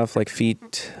nature. stuff like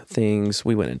feet things.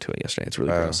 We went into it yesterday. It's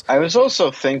really gross. I was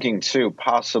also thinking, too,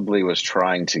 possibly was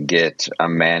trying to get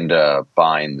Amanda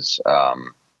Bynes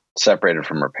separated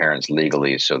from her parents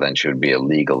legally, so then she would be a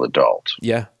legal adult,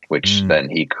 Yeah. which then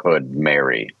he could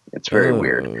marry. It's very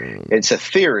weird. It's a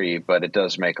theory, but it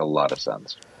does make a lot of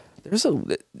sense.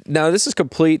 Now this is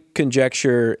complete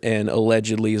conjecture and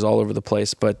allegedly is all over the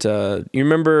place. But you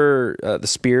remember the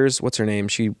Spears? What's her name?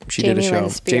 She did a Jamie show. Lynn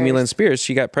Spears. Jamie Lynn Spears.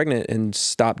 She got pregnant and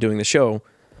stopped doing the show,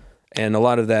 and a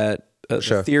lot of that the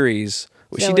Show. theories.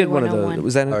 She Zoe did one of the. 101.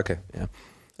 Was that it? Okay. Yeah.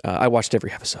 I watched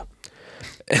every episode.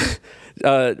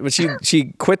 But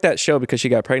she quit that show because she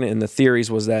got pregnant, and the theories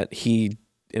was that he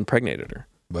impregnated her.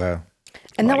 Wow.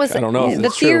 And that Like, was I don't know if the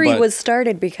it's true, theory but- was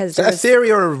started because Is there that a was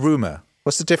theory or a rumor?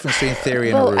 What's the difference between theory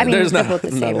and a rumor? I mean, There's they're not- both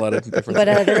the not same. a lot of difference.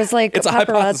 But there was like a It's a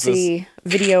hypothesis. paparazzi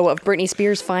video of Britney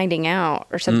Spears finding out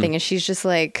or something, and she's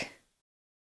like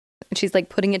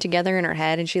putting it together in her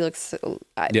head, and she looks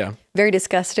Yeah. very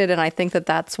disgusted. And I think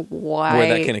that's why Where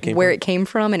that kinda came from? it came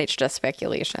from, and it's just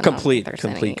speculation. I don't think there's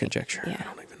any- Complete conjecture. Yeah. I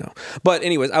don't even know. But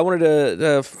anyways, I wanted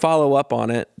to follow up on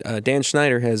it. Dan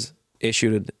Schneider has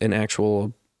issued an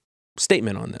actual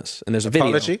statement on this, and there's a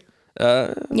Apology? video.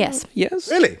 Yes. Yes.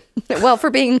 Really? Well, for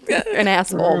being an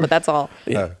asshole, but that's all.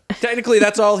 Yeah. Technically,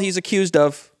 that's all he's accused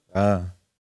of.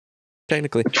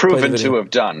 Technically, Play the Proven video. to have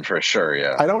done, for sure,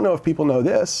 yeah. I don't know if people know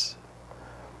this,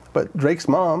 but Drake's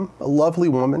mom, a lovely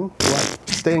woman who I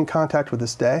stay in contact with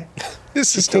this day,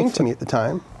 This she is still came to me at the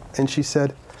time and she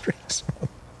said,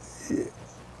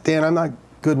 Dan, I'm not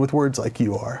good with words like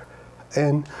you are.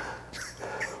 And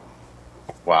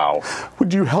Wow.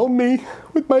 would you help me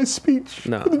with my speech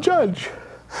No. for the judge?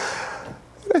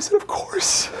 And I said, of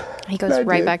course. He goes And I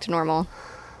right did. back to normal.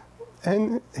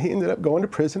 And he ended up going to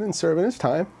prison and serving his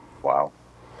time. Wow.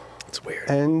 It's weird.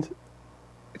 And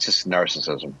It's just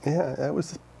narcissism. yeah, that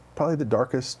was probably the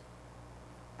darkest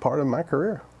part of my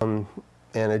career. And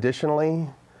additionally,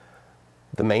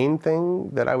 the main thing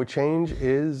that I would change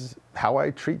is how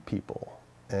I treat people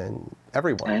and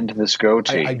everyone. And this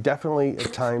goatee. I definitely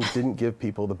at times didn't give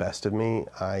people the best of me.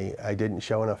 I didn't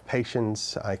show enough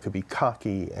patience. I could be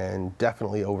cocky and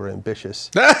definitely overambitious.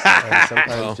 And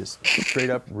sometimes just straight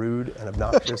up rude and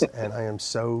obnoxious. And I am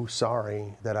so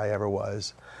sorry that I ever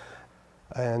was.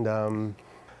 And all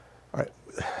right,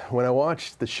 when I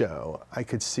watched the show, I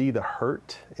could see the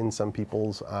hurt in some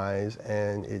people's eyes,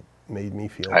 and it made me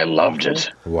feel I loved awful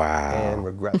it. Wow. and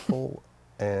regretful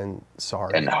and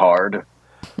sorry. And hard.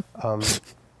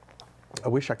 I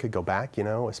wish I could go back, you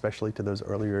know, especially to those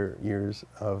earlier years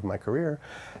of my career,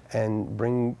 and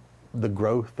bring the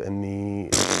growth and the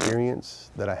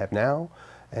experience that I have now,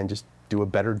 and just do a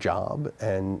better job,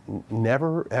 and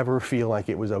never ever feel like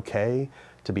it was okay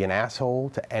to be an asshole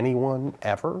to anyone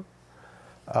ever.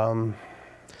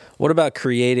 What about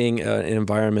creating an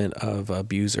environment of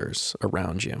abusers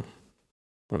around you?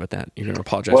 What about that? You're going to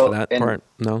apologize Well, for that and- part?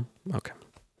 No? Okay.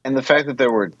 And the fact that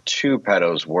there were two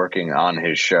pedos working on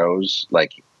his shows,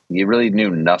 like, you really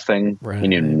knew nothing. Right. You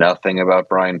knew nothing about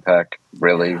Brian Peck,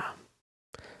 really.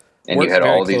 And Works you had very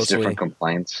all these closely. different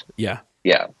complaints. Yeah.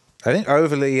 Yeah. I think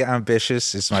overly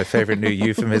ambitious is my favorite new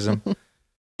euphemism.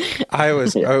 I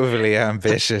was overly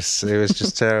ambitious. It was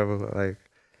just terrible. Like,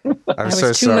 I was so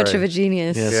too sorry. much of a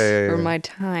genius Yeah. for my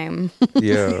time.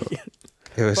 Yeah.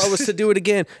 If I was to do it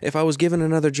again, if I was given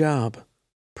another job,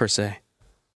 per se,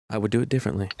 I would do it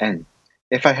differently. And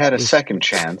if I had a second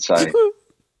chance,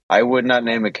 I would not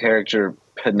name a character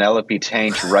Penelope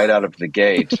Taint right out of the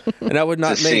gate. And I would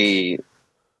not see.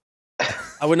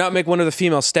 I would not make one of the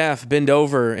female staff bend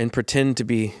over and pretend to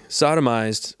be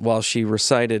sodomized while she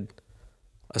recited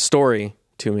a story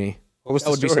to me. What was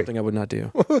that would be something I would not do.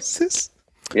 What was this?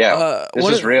 Yeah, this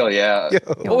is real. Yeah.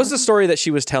 What was the story that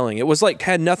she was telling? It was like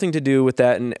had nothing to do with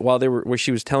that. And where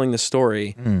she was telling the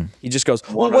story, he just goes,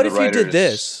 "Well, what if you did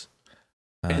this?"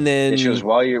 And then she was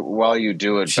while you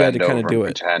do it, she had to bend kind over of do and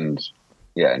it. pretend.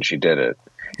 Yeah, and she did it.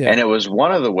 Yeah. And it was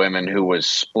one of the women who was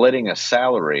splitting a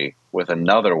salary with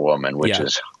another woman, which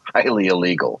is highly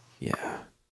illegal. Yeah,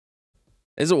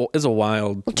 it's a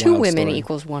wild. Well, two wild women story.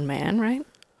 equals one man, right?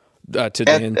 To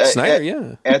Dan Schneider,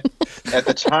 yeah. At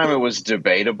the time, it was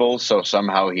debatable, so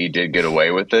somehow he did get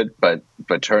away with it. But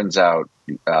turns out,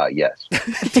 yes.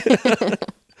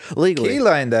 Legally. Key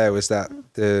line there was that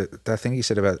thing he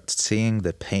said about seeing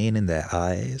the pain in their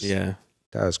eyes. Yeah,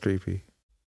 that was creepy.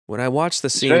 When I watched the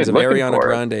scenes of Ariana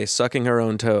Grande sucking her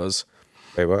own toes,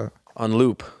 wait, what? On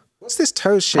loop. What's this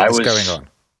toe shit that's going on?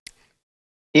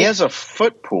 He has a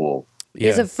foot pool. He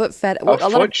has a foot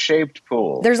foot-shaped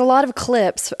pool. There's a lot of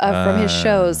clips from his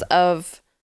shows of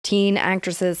teen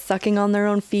actresses sucking on their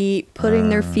own feet, putting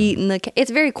their feet in the.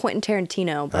 It's very Quentin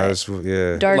Tarantino,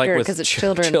 but darker because it's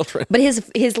children. But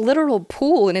his literal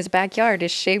pool in his backyard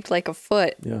is shaped like a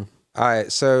foot. Yeah. All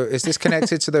right, so is this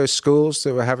connected to those schools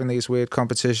that were having these weird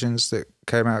competitions that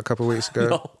came out a couple of weeks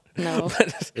ago? No.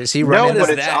 Is he running? No,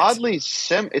 but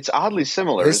it's oddly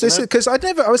similar. Is this because I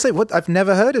was like, what? I've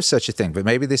never heard of such a thing, but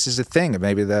maybe this is a thing, and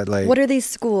maybe they're like. What are these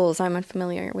schools? I'm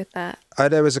unfamiliar with that.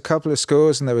 There was a couple of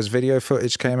schools, and there was video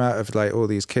footage came out of like all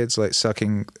these kids like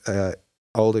sucking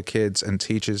older kids and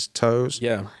teachers' toes.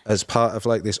 Yeah. As part of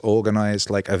like this organized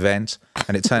like event,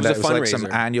 and it turned out it was like some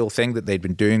annual thing that they'd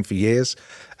been doing for years,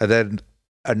 and then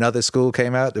another school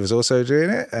came out that was also doing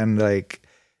it, and like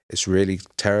it's really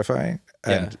terrifying.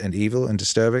 And evil and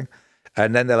disturbing,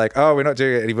 and then they're like, "Oh, we're not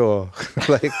doing it anymore."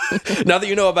 Like, now that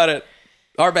you know about it,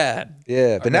 our bad.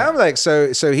 Yeah, but now I'm like,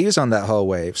 so he was on that whole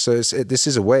wave. So this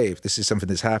is a wave. This is something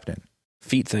that's happening.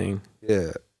 Feet thing.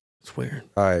 Yeah, it's weird.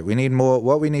 All right, we need more.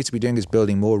 What we need to be doing is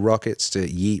building more rockets to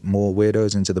yeet more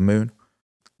weirdos into the moon.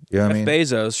 You know what I mean?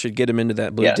 Bezos should get him into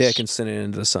that blue dick and send it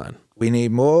into the sun. We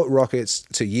need more rockets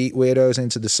to yeet weirdos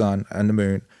into the sun and the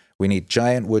moon. We need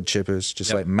giant wood chippers,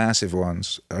 just like massive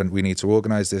ones, and we need to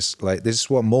organize this. Like this is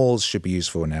what malls should be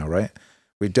used for now, right?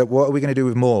 What are we going to do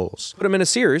with malls? Put them in a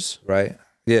Sears, right?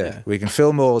 Yeah, we can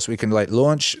fill malls. We can like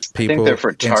launch people. I think they're for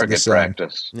into target the sun.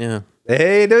 practice. Yeah.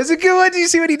 Hey, that was a good one. Do you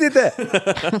see what he did there?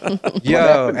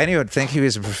 Yo, anyone think he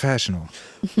was a professional?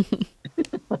 He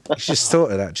just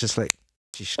thought of that, just like,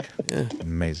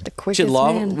 amazing. We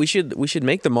should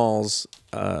make the malls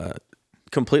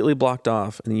completely blocked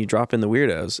off, and then you drop in the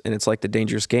weirdos, and it's like the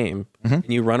dangerous game, and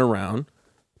you run around.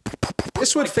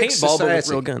 This would like fix paintball, society. but with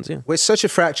real guns. Yeah, we're such a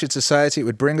fractured society; it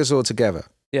would bring us all together.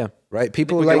 Yeah, right.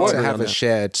 People we like can to work have on a that.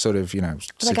 shared sort of,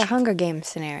 It's like a Hunger Games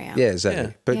scenario. Yeah, exactly.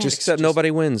 Yeah. But Yeah. just except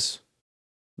nobody wins.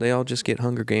 They all just get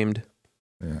Hunger Gamed.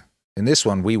 Yeah. In this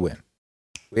one, we win.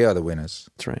 We are the winners.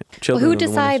 That's right. Well, Children who are the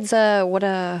winners. decides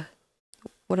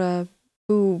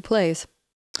who plays?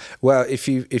 Well, if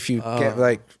you get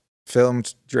like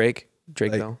filmed Drake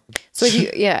Bell. So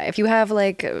if you have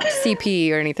like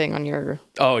CP or anything on your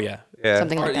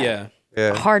something like that.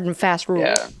 Yeah. Hard and fast rule.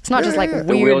 Yeah. It's not just like The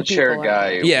weird wheelchair people.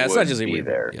 guy. Yeah, it's not would just a be weird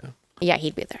there. Yeah,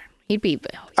 he'd be there. He'd be.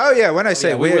 Oh yeah, when I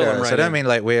say we will him weirdos, right I don't in. mean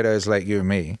like weirdos like you and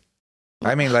me.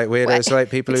 I mean like weirdos like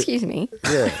people who Excuse me.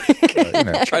 yeah, you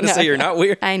know. Try to say you're not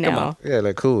weird. I know. Come on. Yeah,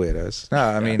 like cool weirdos. No,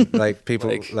 I mean like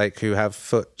people like who have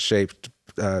foot-shaped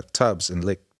tubs and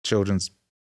lick children's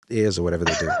ears or whatever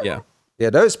they do. Yeah. Yeah,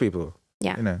 those people.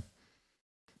 Yeah. You know.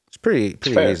 It's pretty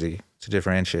fair. easy to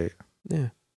differentiate. Yeah.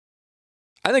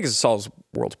 I think it solves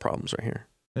world's problems right here.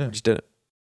 Yeah. We just did it.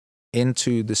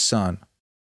 Into the sun.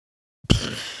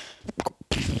 I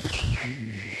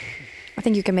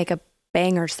think you can make a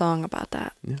banger song about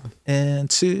that. Yeah.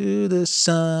 Into the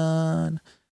sun.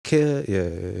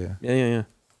 Yeah.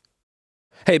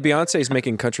 Hey, Beyonce's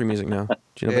making country music now.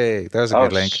 Do you know Hey, that was a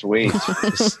good link. Sweet.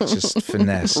 just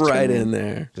finesse. right in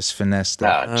there. Just finesse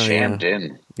that. Jammed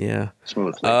in Yeah.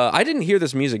 smoothly. I didn't hear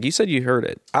this music. You said you heard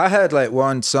it. I heard like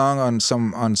one song on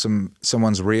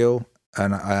someone's reel,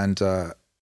 and I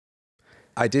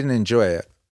didn't enjoy it.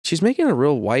 She's making a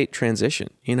real white transition,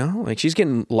 you know? Like she's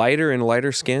getting lighter and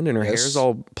lighter skinned, and her hair's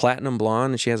all platinum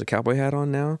blonde, and she has a cowboy hat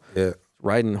on now. Yeah.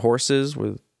 Riding horses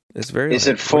with It's very. Is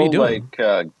it full like?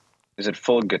 Is it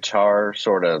full guitar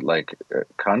sort of like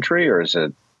country, or is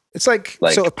it? It's like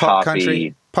sort of pop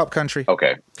country. Pop country.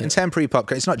 Okay. Contemporary pop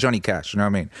country. It's not Johnny Cash. You know what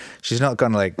I mean? She's not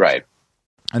gone like right.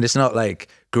 And it's not like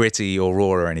gritty or raw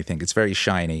or anything. It's very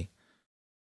shiny.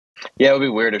 Yeah, it would be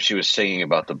weird if she was singing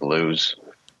about the blues.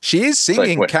 She is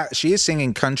singing. Like she is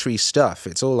singing country stuff.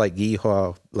 It's all like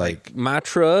yeehaw, like my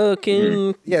truck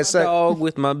and my dog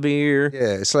with my beer.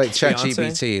 Yeah, it's like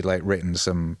ChatGPT, like written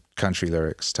some country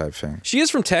lyrics type thing. She is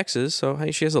from Texas, so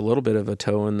hey, she has a little bit of a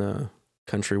toe in the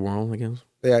country world, I guess.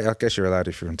 Yeah, I guess you're allowed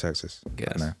if you're from Texas.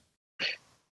 Yes.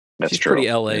 That's She's true.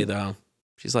 pretty LA though.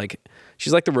 She's like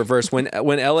the reverse. When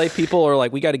LA people are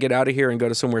like, we got to get out of here and go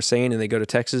to somewhere sane, and they go to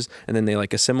Texas, and then they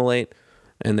like assimilate.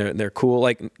 And they're cool,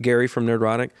 like Gary from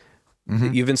Nerdrotic.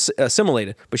 Mm-hmm. You've been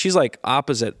assimilated, but she's like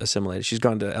opposite assimilated. She's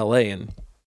gone to L.A. and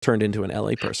turned into an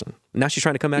L.A. person. Now she's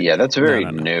trying to come back. Yeah, that's very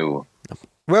new.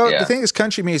 Well, the thing is,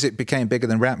 country music became bigger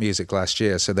than rap music last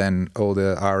year. So then all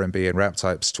the R&B and rap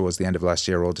types towards the end of last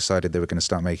year all decided they were going to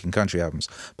start making country albums.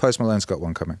 Post Malone's got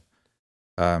one coming.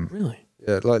 Really?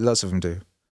 Yeah, lots of them do.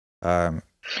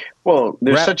 Well,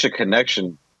 there's such a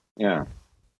connection. Yeah.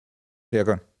 Yeah,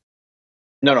 go on.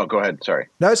 No, go ahead. Sorry.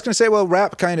 No, I was going to say, well,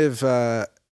 rap kind of,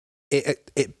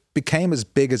 it became as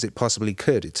big as it possibly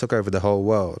could. It took over the whole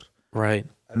world. Right.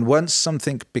 And once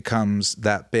something becomes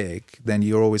that big, then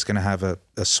you're always going to have a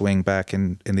swing back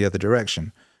in the other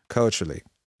direction, culturally,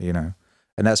 you know.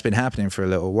 And that's been happening for a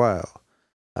little while.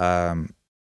 And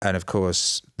of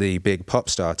course, the big pop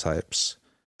star types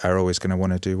are always going to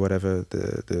want to do whatever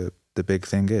the big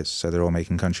thing is. So they're all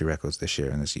making country records this year.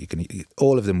 And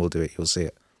all of them will do it. You'll see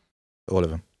it. All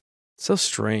of them. So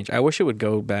strange. I wish it would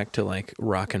go back to like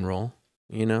rock and roll,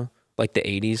 you know, like the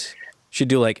 80s. Should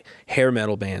do like hair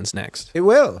metal bands next. It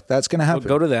will. That's going to happen.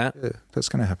 Go to that. Yeah, that's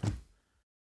going to happen.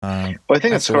 Well, I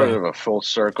think it's sort of a full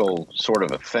circle sort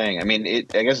of a thing. I mean,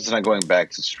 I guess it's not going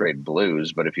back to straight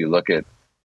blues, but if you look at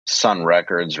Sun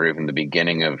Records or even the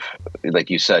beginning of, like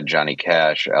you said, Johnny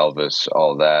Cash, Elvis,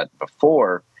 all that,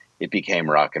 before it became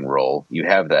rock and roll, you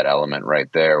have that element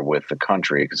right there with the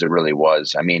country, because it really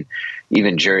was. I mean,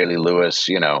 even Jerry Lee Lewis,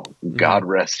 you know, God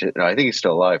rest it. No, I think he's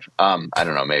still alive. I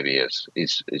don't know, maybe he is.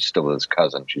 He's still with his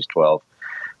cousin. She's 12.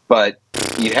 But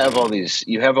you have all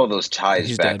those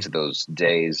ties back to those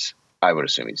days. I would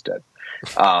assume he's dead.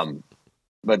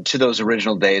 But to those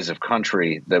original days of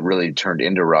country that really turned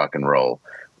into rock and roll,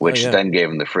 which then gave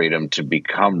him the freedom to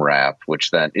become rap, which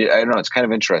then, I don't know, it's kind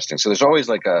of interesting. So there's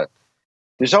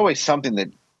always something that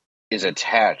is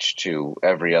attached to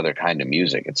every other kind of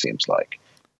music, it seems like.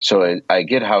 So I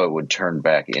get how it would turn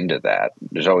back into that.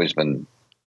 There's always been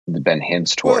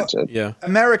hints towards it. Yeah.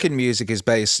 American music is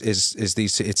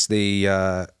it's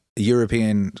the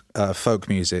European folk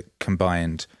music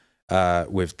combined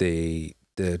with the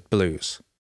blues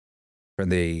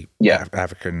and the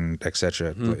African,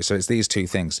 etc. So it's these two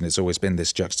things, and it's always been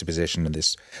this juxtaposition and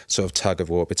this sort of tug of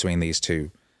war between these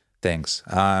two things.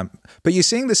 But you're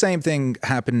seeing the same thing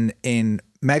happen in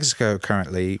Mexico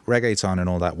currently. Reggaeton and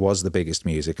all that was the biggest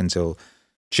music until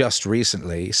just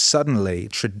recently. Suddenly,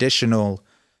 traditional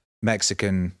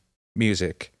Mexican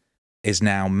music is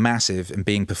now massive and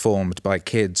being performed by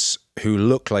kids who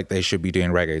look like they should be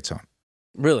doing reggaeton.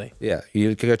 Really? Yeah.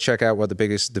 You can go check out what the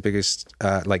biggest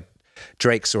like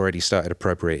Drake's already started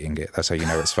appropriating it. That's how you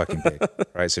know it's fucking big,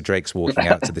 right? So Drake's walking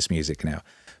out to this music now.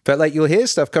 But like you'll hear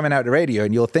stuff coming out the radio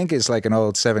and you'll think it's like an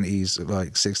old 70s,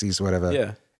 like 60s, whatever.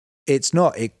 Yeah. It's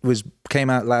not. It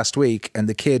came out last week, and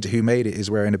the kid who made it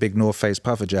is wearing a big North Face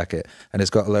puffer jacket and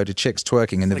has got a load of chicks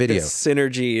twerking in the video. The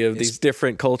synergy of these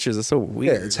different cultures is so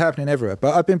weird. Yeah, it's happening everywhere.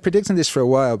 But I've been predicting this for a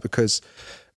while because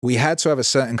we had to have a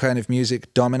certain kind of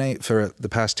music dominate for the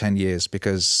past 10 years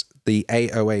because the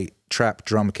 808 trap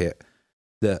drum kit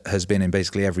that has been in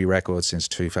basically every record since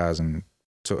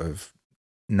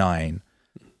 2009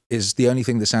 is the only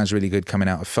thing that sounds really good coming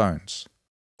out of phones.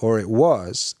 Or it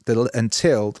was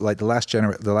until like the last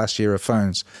year of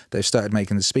phones, they've started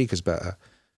making the speakers better,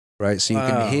 right? So you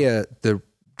can hear the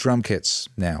drum kits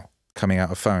now coming out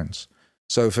of phones.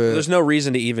 So there's no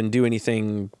reason to even do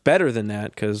anything better than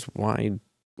that, because why?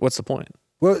 What's the point?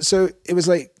 Well, so it was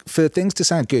like for things to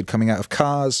sound good coming out of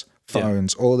cars,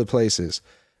 phones, all the places,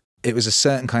 it was a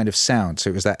certain kind of sound.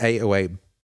 So it was that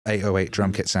 808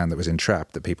 drum kit sound that was in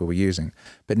trap that people were using.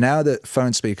 But now that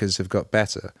phone speakers have got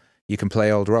better, you can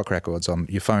play old rock records on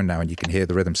your phone now and you can hear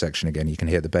the rhythm section again. You can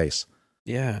hear the bass.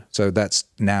 Yeah. So that's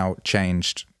now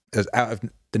changed. Out of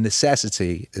the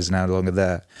necessity is no longer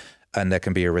there, and there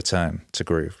can be a return to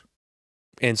groove.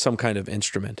 And some kind of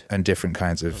instrument. And different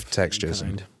kinds of textures.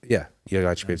 And, yeah, you'll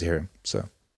actually be able to hear them. So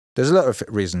there's a lot of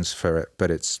reasons for it, but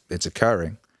it's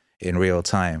occurring. in real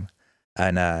time.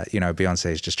 And,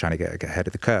 Beyonce is just trying to get ahead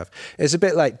of the curve. It's a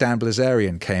bit like Dan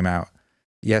Blazarian came out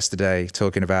yesterday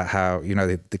talking about how, the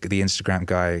Instagram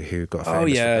guy who got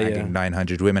famous for banging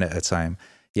 900 women at a time,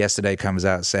 yesterday comes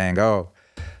out saying,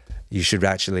 you should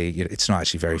actually, it's not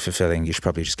actually very fulfilling. You should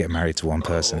probably just get married to one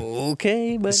person.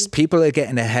 Okay, but people are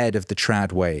getting ahead of the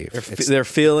trad wave. They're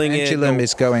feeling it. Pendulum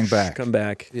is going back. Come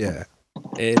back. Yeah.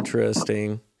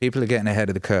 Interesting. People are getting ahead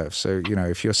of the curve. So,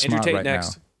 if you're smart right now.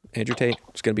 Andrew Tate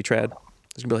is going to be trad.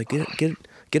 He's going to be like,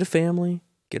 get a family,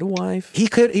 get a wife. He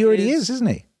already is, isn't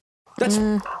he?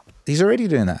 He's already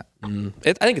doing that.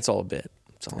 I think it's all a bit.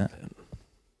 It's all a bit.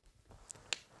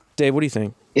 Dave, what do you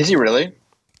think? Is he really?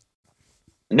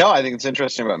 No, I think it's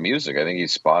interesting about music. I think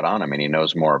he's spot on. I mean, he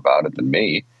knows more about it than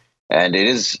me. And it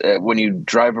is, when you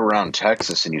drive around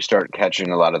Texas and you start catching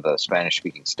a lot of the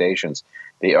Spanish-speaking stations,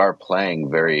 they are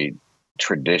playing very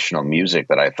traditional music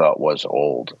that I thought was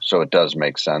old. So it does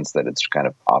make sense that it's kind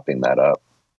of popping that up.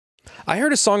 I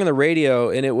heard a song on the radio,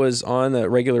 and it was on the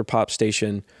regular pop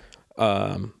station,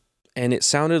 and it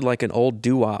sounded like an old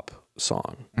doo-wop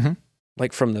song,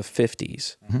 like from the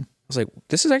 50s. I was like,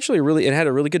 this is actually it had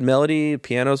a really good melody,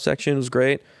 piano section was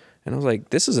great. And I was like,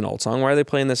 this is an old song. Why are they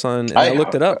playing this on? And I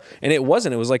looked it up, and it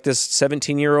wasn't. It was like this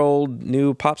 17-year-old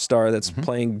new pop star that's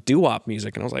playing doo-wop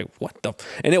music. And I was like, what the?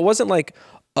 And it wasn't like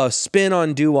a spin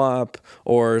on doo-wop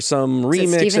or some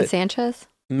remix. Steven Sanchez?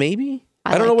 Maybe.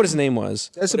 I don't know what his name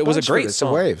was. But it was a great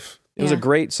song. Wave. It was a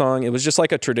great song. It was just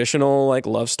like a traditional like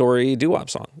love story doo-wop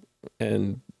song.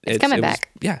 And it's coming back.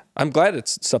 Yeah, I'm glad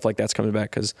it's stuff like that's coming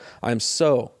back because I'm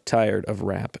so tired of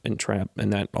rap and trap,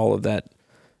 and that all of that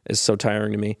is so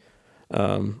tiring to me.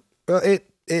 Well,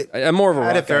 I'm more of a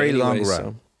had rock a very guy long anyway, run.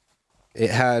 so. It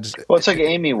had. Well, it's like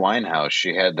Amy Winehouse.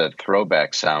 She had the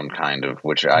throwback sound kind of,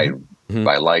 which I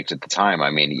liked at the time.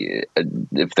 I mean,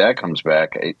 if that comes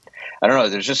back, I don't know.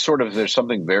 There's just there's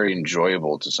something very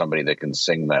enjoyable to somebody that can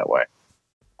sing that way.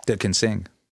 That can sing.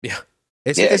 Yeah.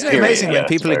 Isn't it amazing when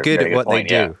people are good at what they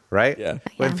do, right? Yeah.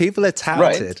 When people are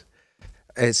talented,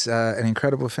 it's an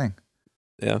incredible thing.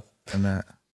 Yeah. And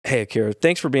hey, Akira,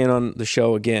 thanks for being on the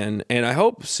show again. And I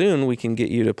hope soon we can get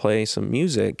you to play some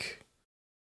music.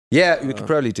 Yeah, we could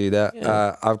probably do that.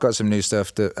 Yeah. I've got some new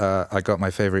stuff that I got my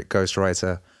favorite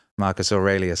ghostwriter, Marcus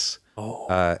Aurelius,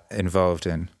 involved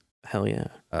in. Hell yeah.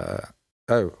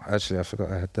 Actually, I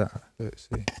forgot I had that. Let's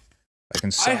see.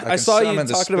 I saw you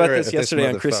talking about this yesterday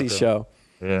on Chrissy's show.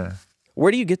 Yeah. Where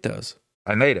do you get those?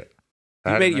 I made it.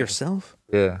 You made it yourself?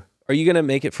 Yeah. Are you going to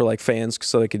make it for like fans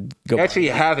so they could go? Actually,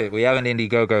 you have it. We have an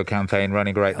Indiegogo campaign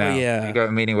running right now. Yeah. You go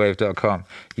to meaningwave.com.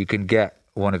 You can get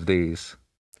one of these.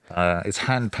 It's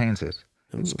hand painted.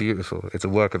 It's beautiful. It's a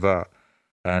work of art.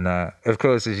 And of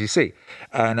course, as you see,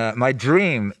 and my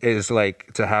dream is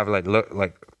like to have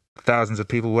like thousands of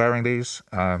people wearing these,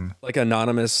 like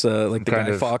anonymous, like the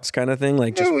Guy Fawkes kind of thing.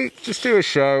 Like we just do a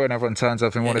show and everyone turns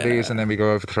up in one of these, and then we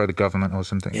go overthrow the government or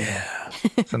something. Yeah,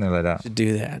 something like that. Should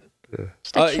do that. Yeah.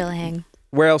 Just a chill hang.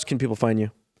 Where else can people find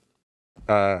you?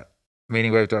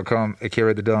 Meaningwave.com,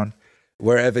 Akira the Don,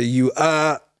 wherever you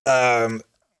are.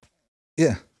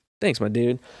 Yeah. Thanks, my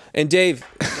dude. And Dave,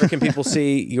 where can people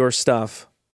see your stuff?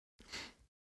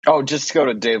 Oh, just go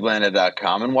to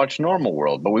davelandau.com and watch Normal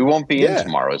World. But we won't be in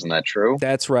tomorrow, isn't that true?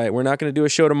 That's right. We're not going to do a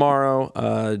show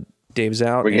tomorrow. Dave's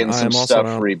out. We're getting some stuff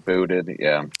rebooted.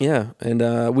 Yeah. Yeah.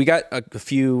 And we got a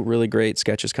few really great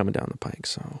sketches coming down the pike.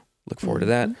 So look forward to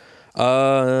that.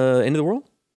 End of the world?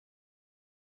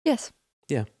 Yes.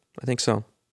 Yeah, I think so.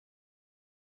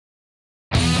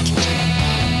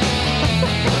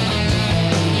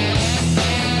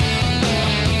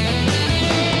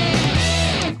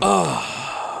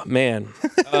 Oh, man.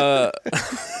 That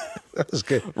was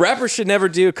good. Rappers should never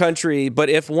do country, but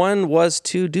if one was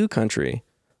to do country,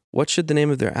 what should the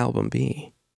name of their album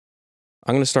be?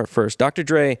 I'm going to start first. Dr.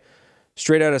 Dre,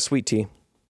 Straight Outta Sweet Tea.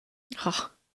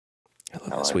 Oh. I love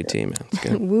that Sweet Tea, man. It's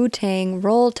good. Wu-Tang,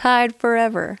 Roll Tide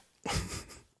Forever.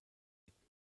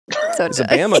 So it's a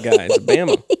Bama guy. It's a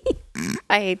Bama.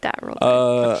 I hate that Roll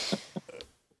Tide.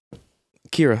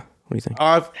 Kira, what do you think?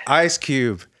 Ice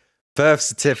Cube. Birth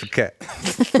certificate.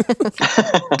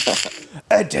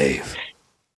 Dave.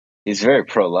 He's very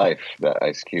pro-life, that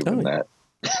Ice Cube and that.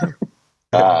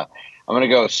 I'm going to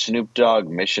go Snoop Dogg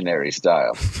missionary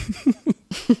style.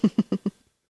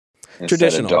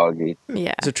 Traditional. Doggy.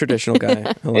 Yeah. He's a traditional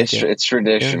guy. It's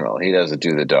traditional. Yeah. He doesn't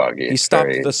do the doggy. He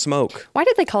stopped the smoke. Why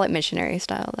did they call it missionary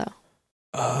style,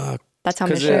 though? That's how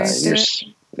missionaries do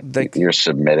it? You're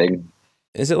submitting.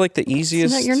 Is it like the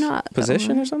easiest you're not,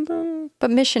 position or something?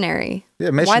 But missionary.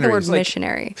 Yeah, missionary. Why the word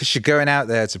missionary? Because you're going out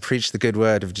there to preach the good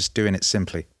word of just doing it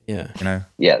simply. Yeah. You know?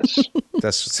 Yes.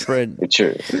 That's spread. It's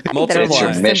your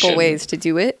mission. Simple ways to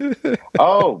do it.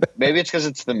 Oh, maybe it's because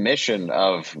it's the mission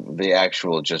of the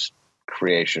actual just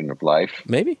creation of life.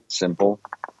 Maybe. Simple.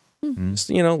 Just,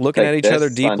 you know, looking at each other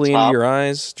deeply into your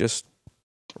eyes, just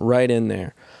right in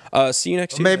there. See you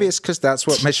next Tuesday. Maybe it's because that's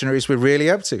what missionaries were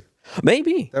really up to.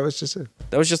 Maybe. That was just it.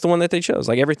 That was just the one that they chose.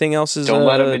 Like everything else is don't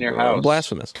let them in your house.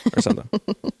 Blasphemous or something.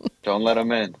 Don't let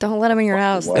them in. Don't let them in your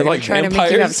house. They're like trying to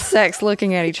make you have sex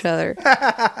looking at each other.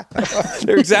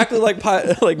 They're exactly like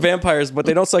vampires, but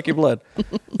they don't suck your blood.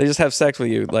 They just have sex with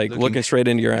you, like looking straight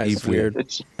into your eyes. It's weird.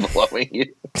 It's blowing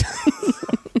you.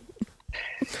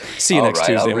 See you next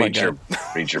Tuesday. I'll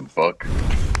read your book.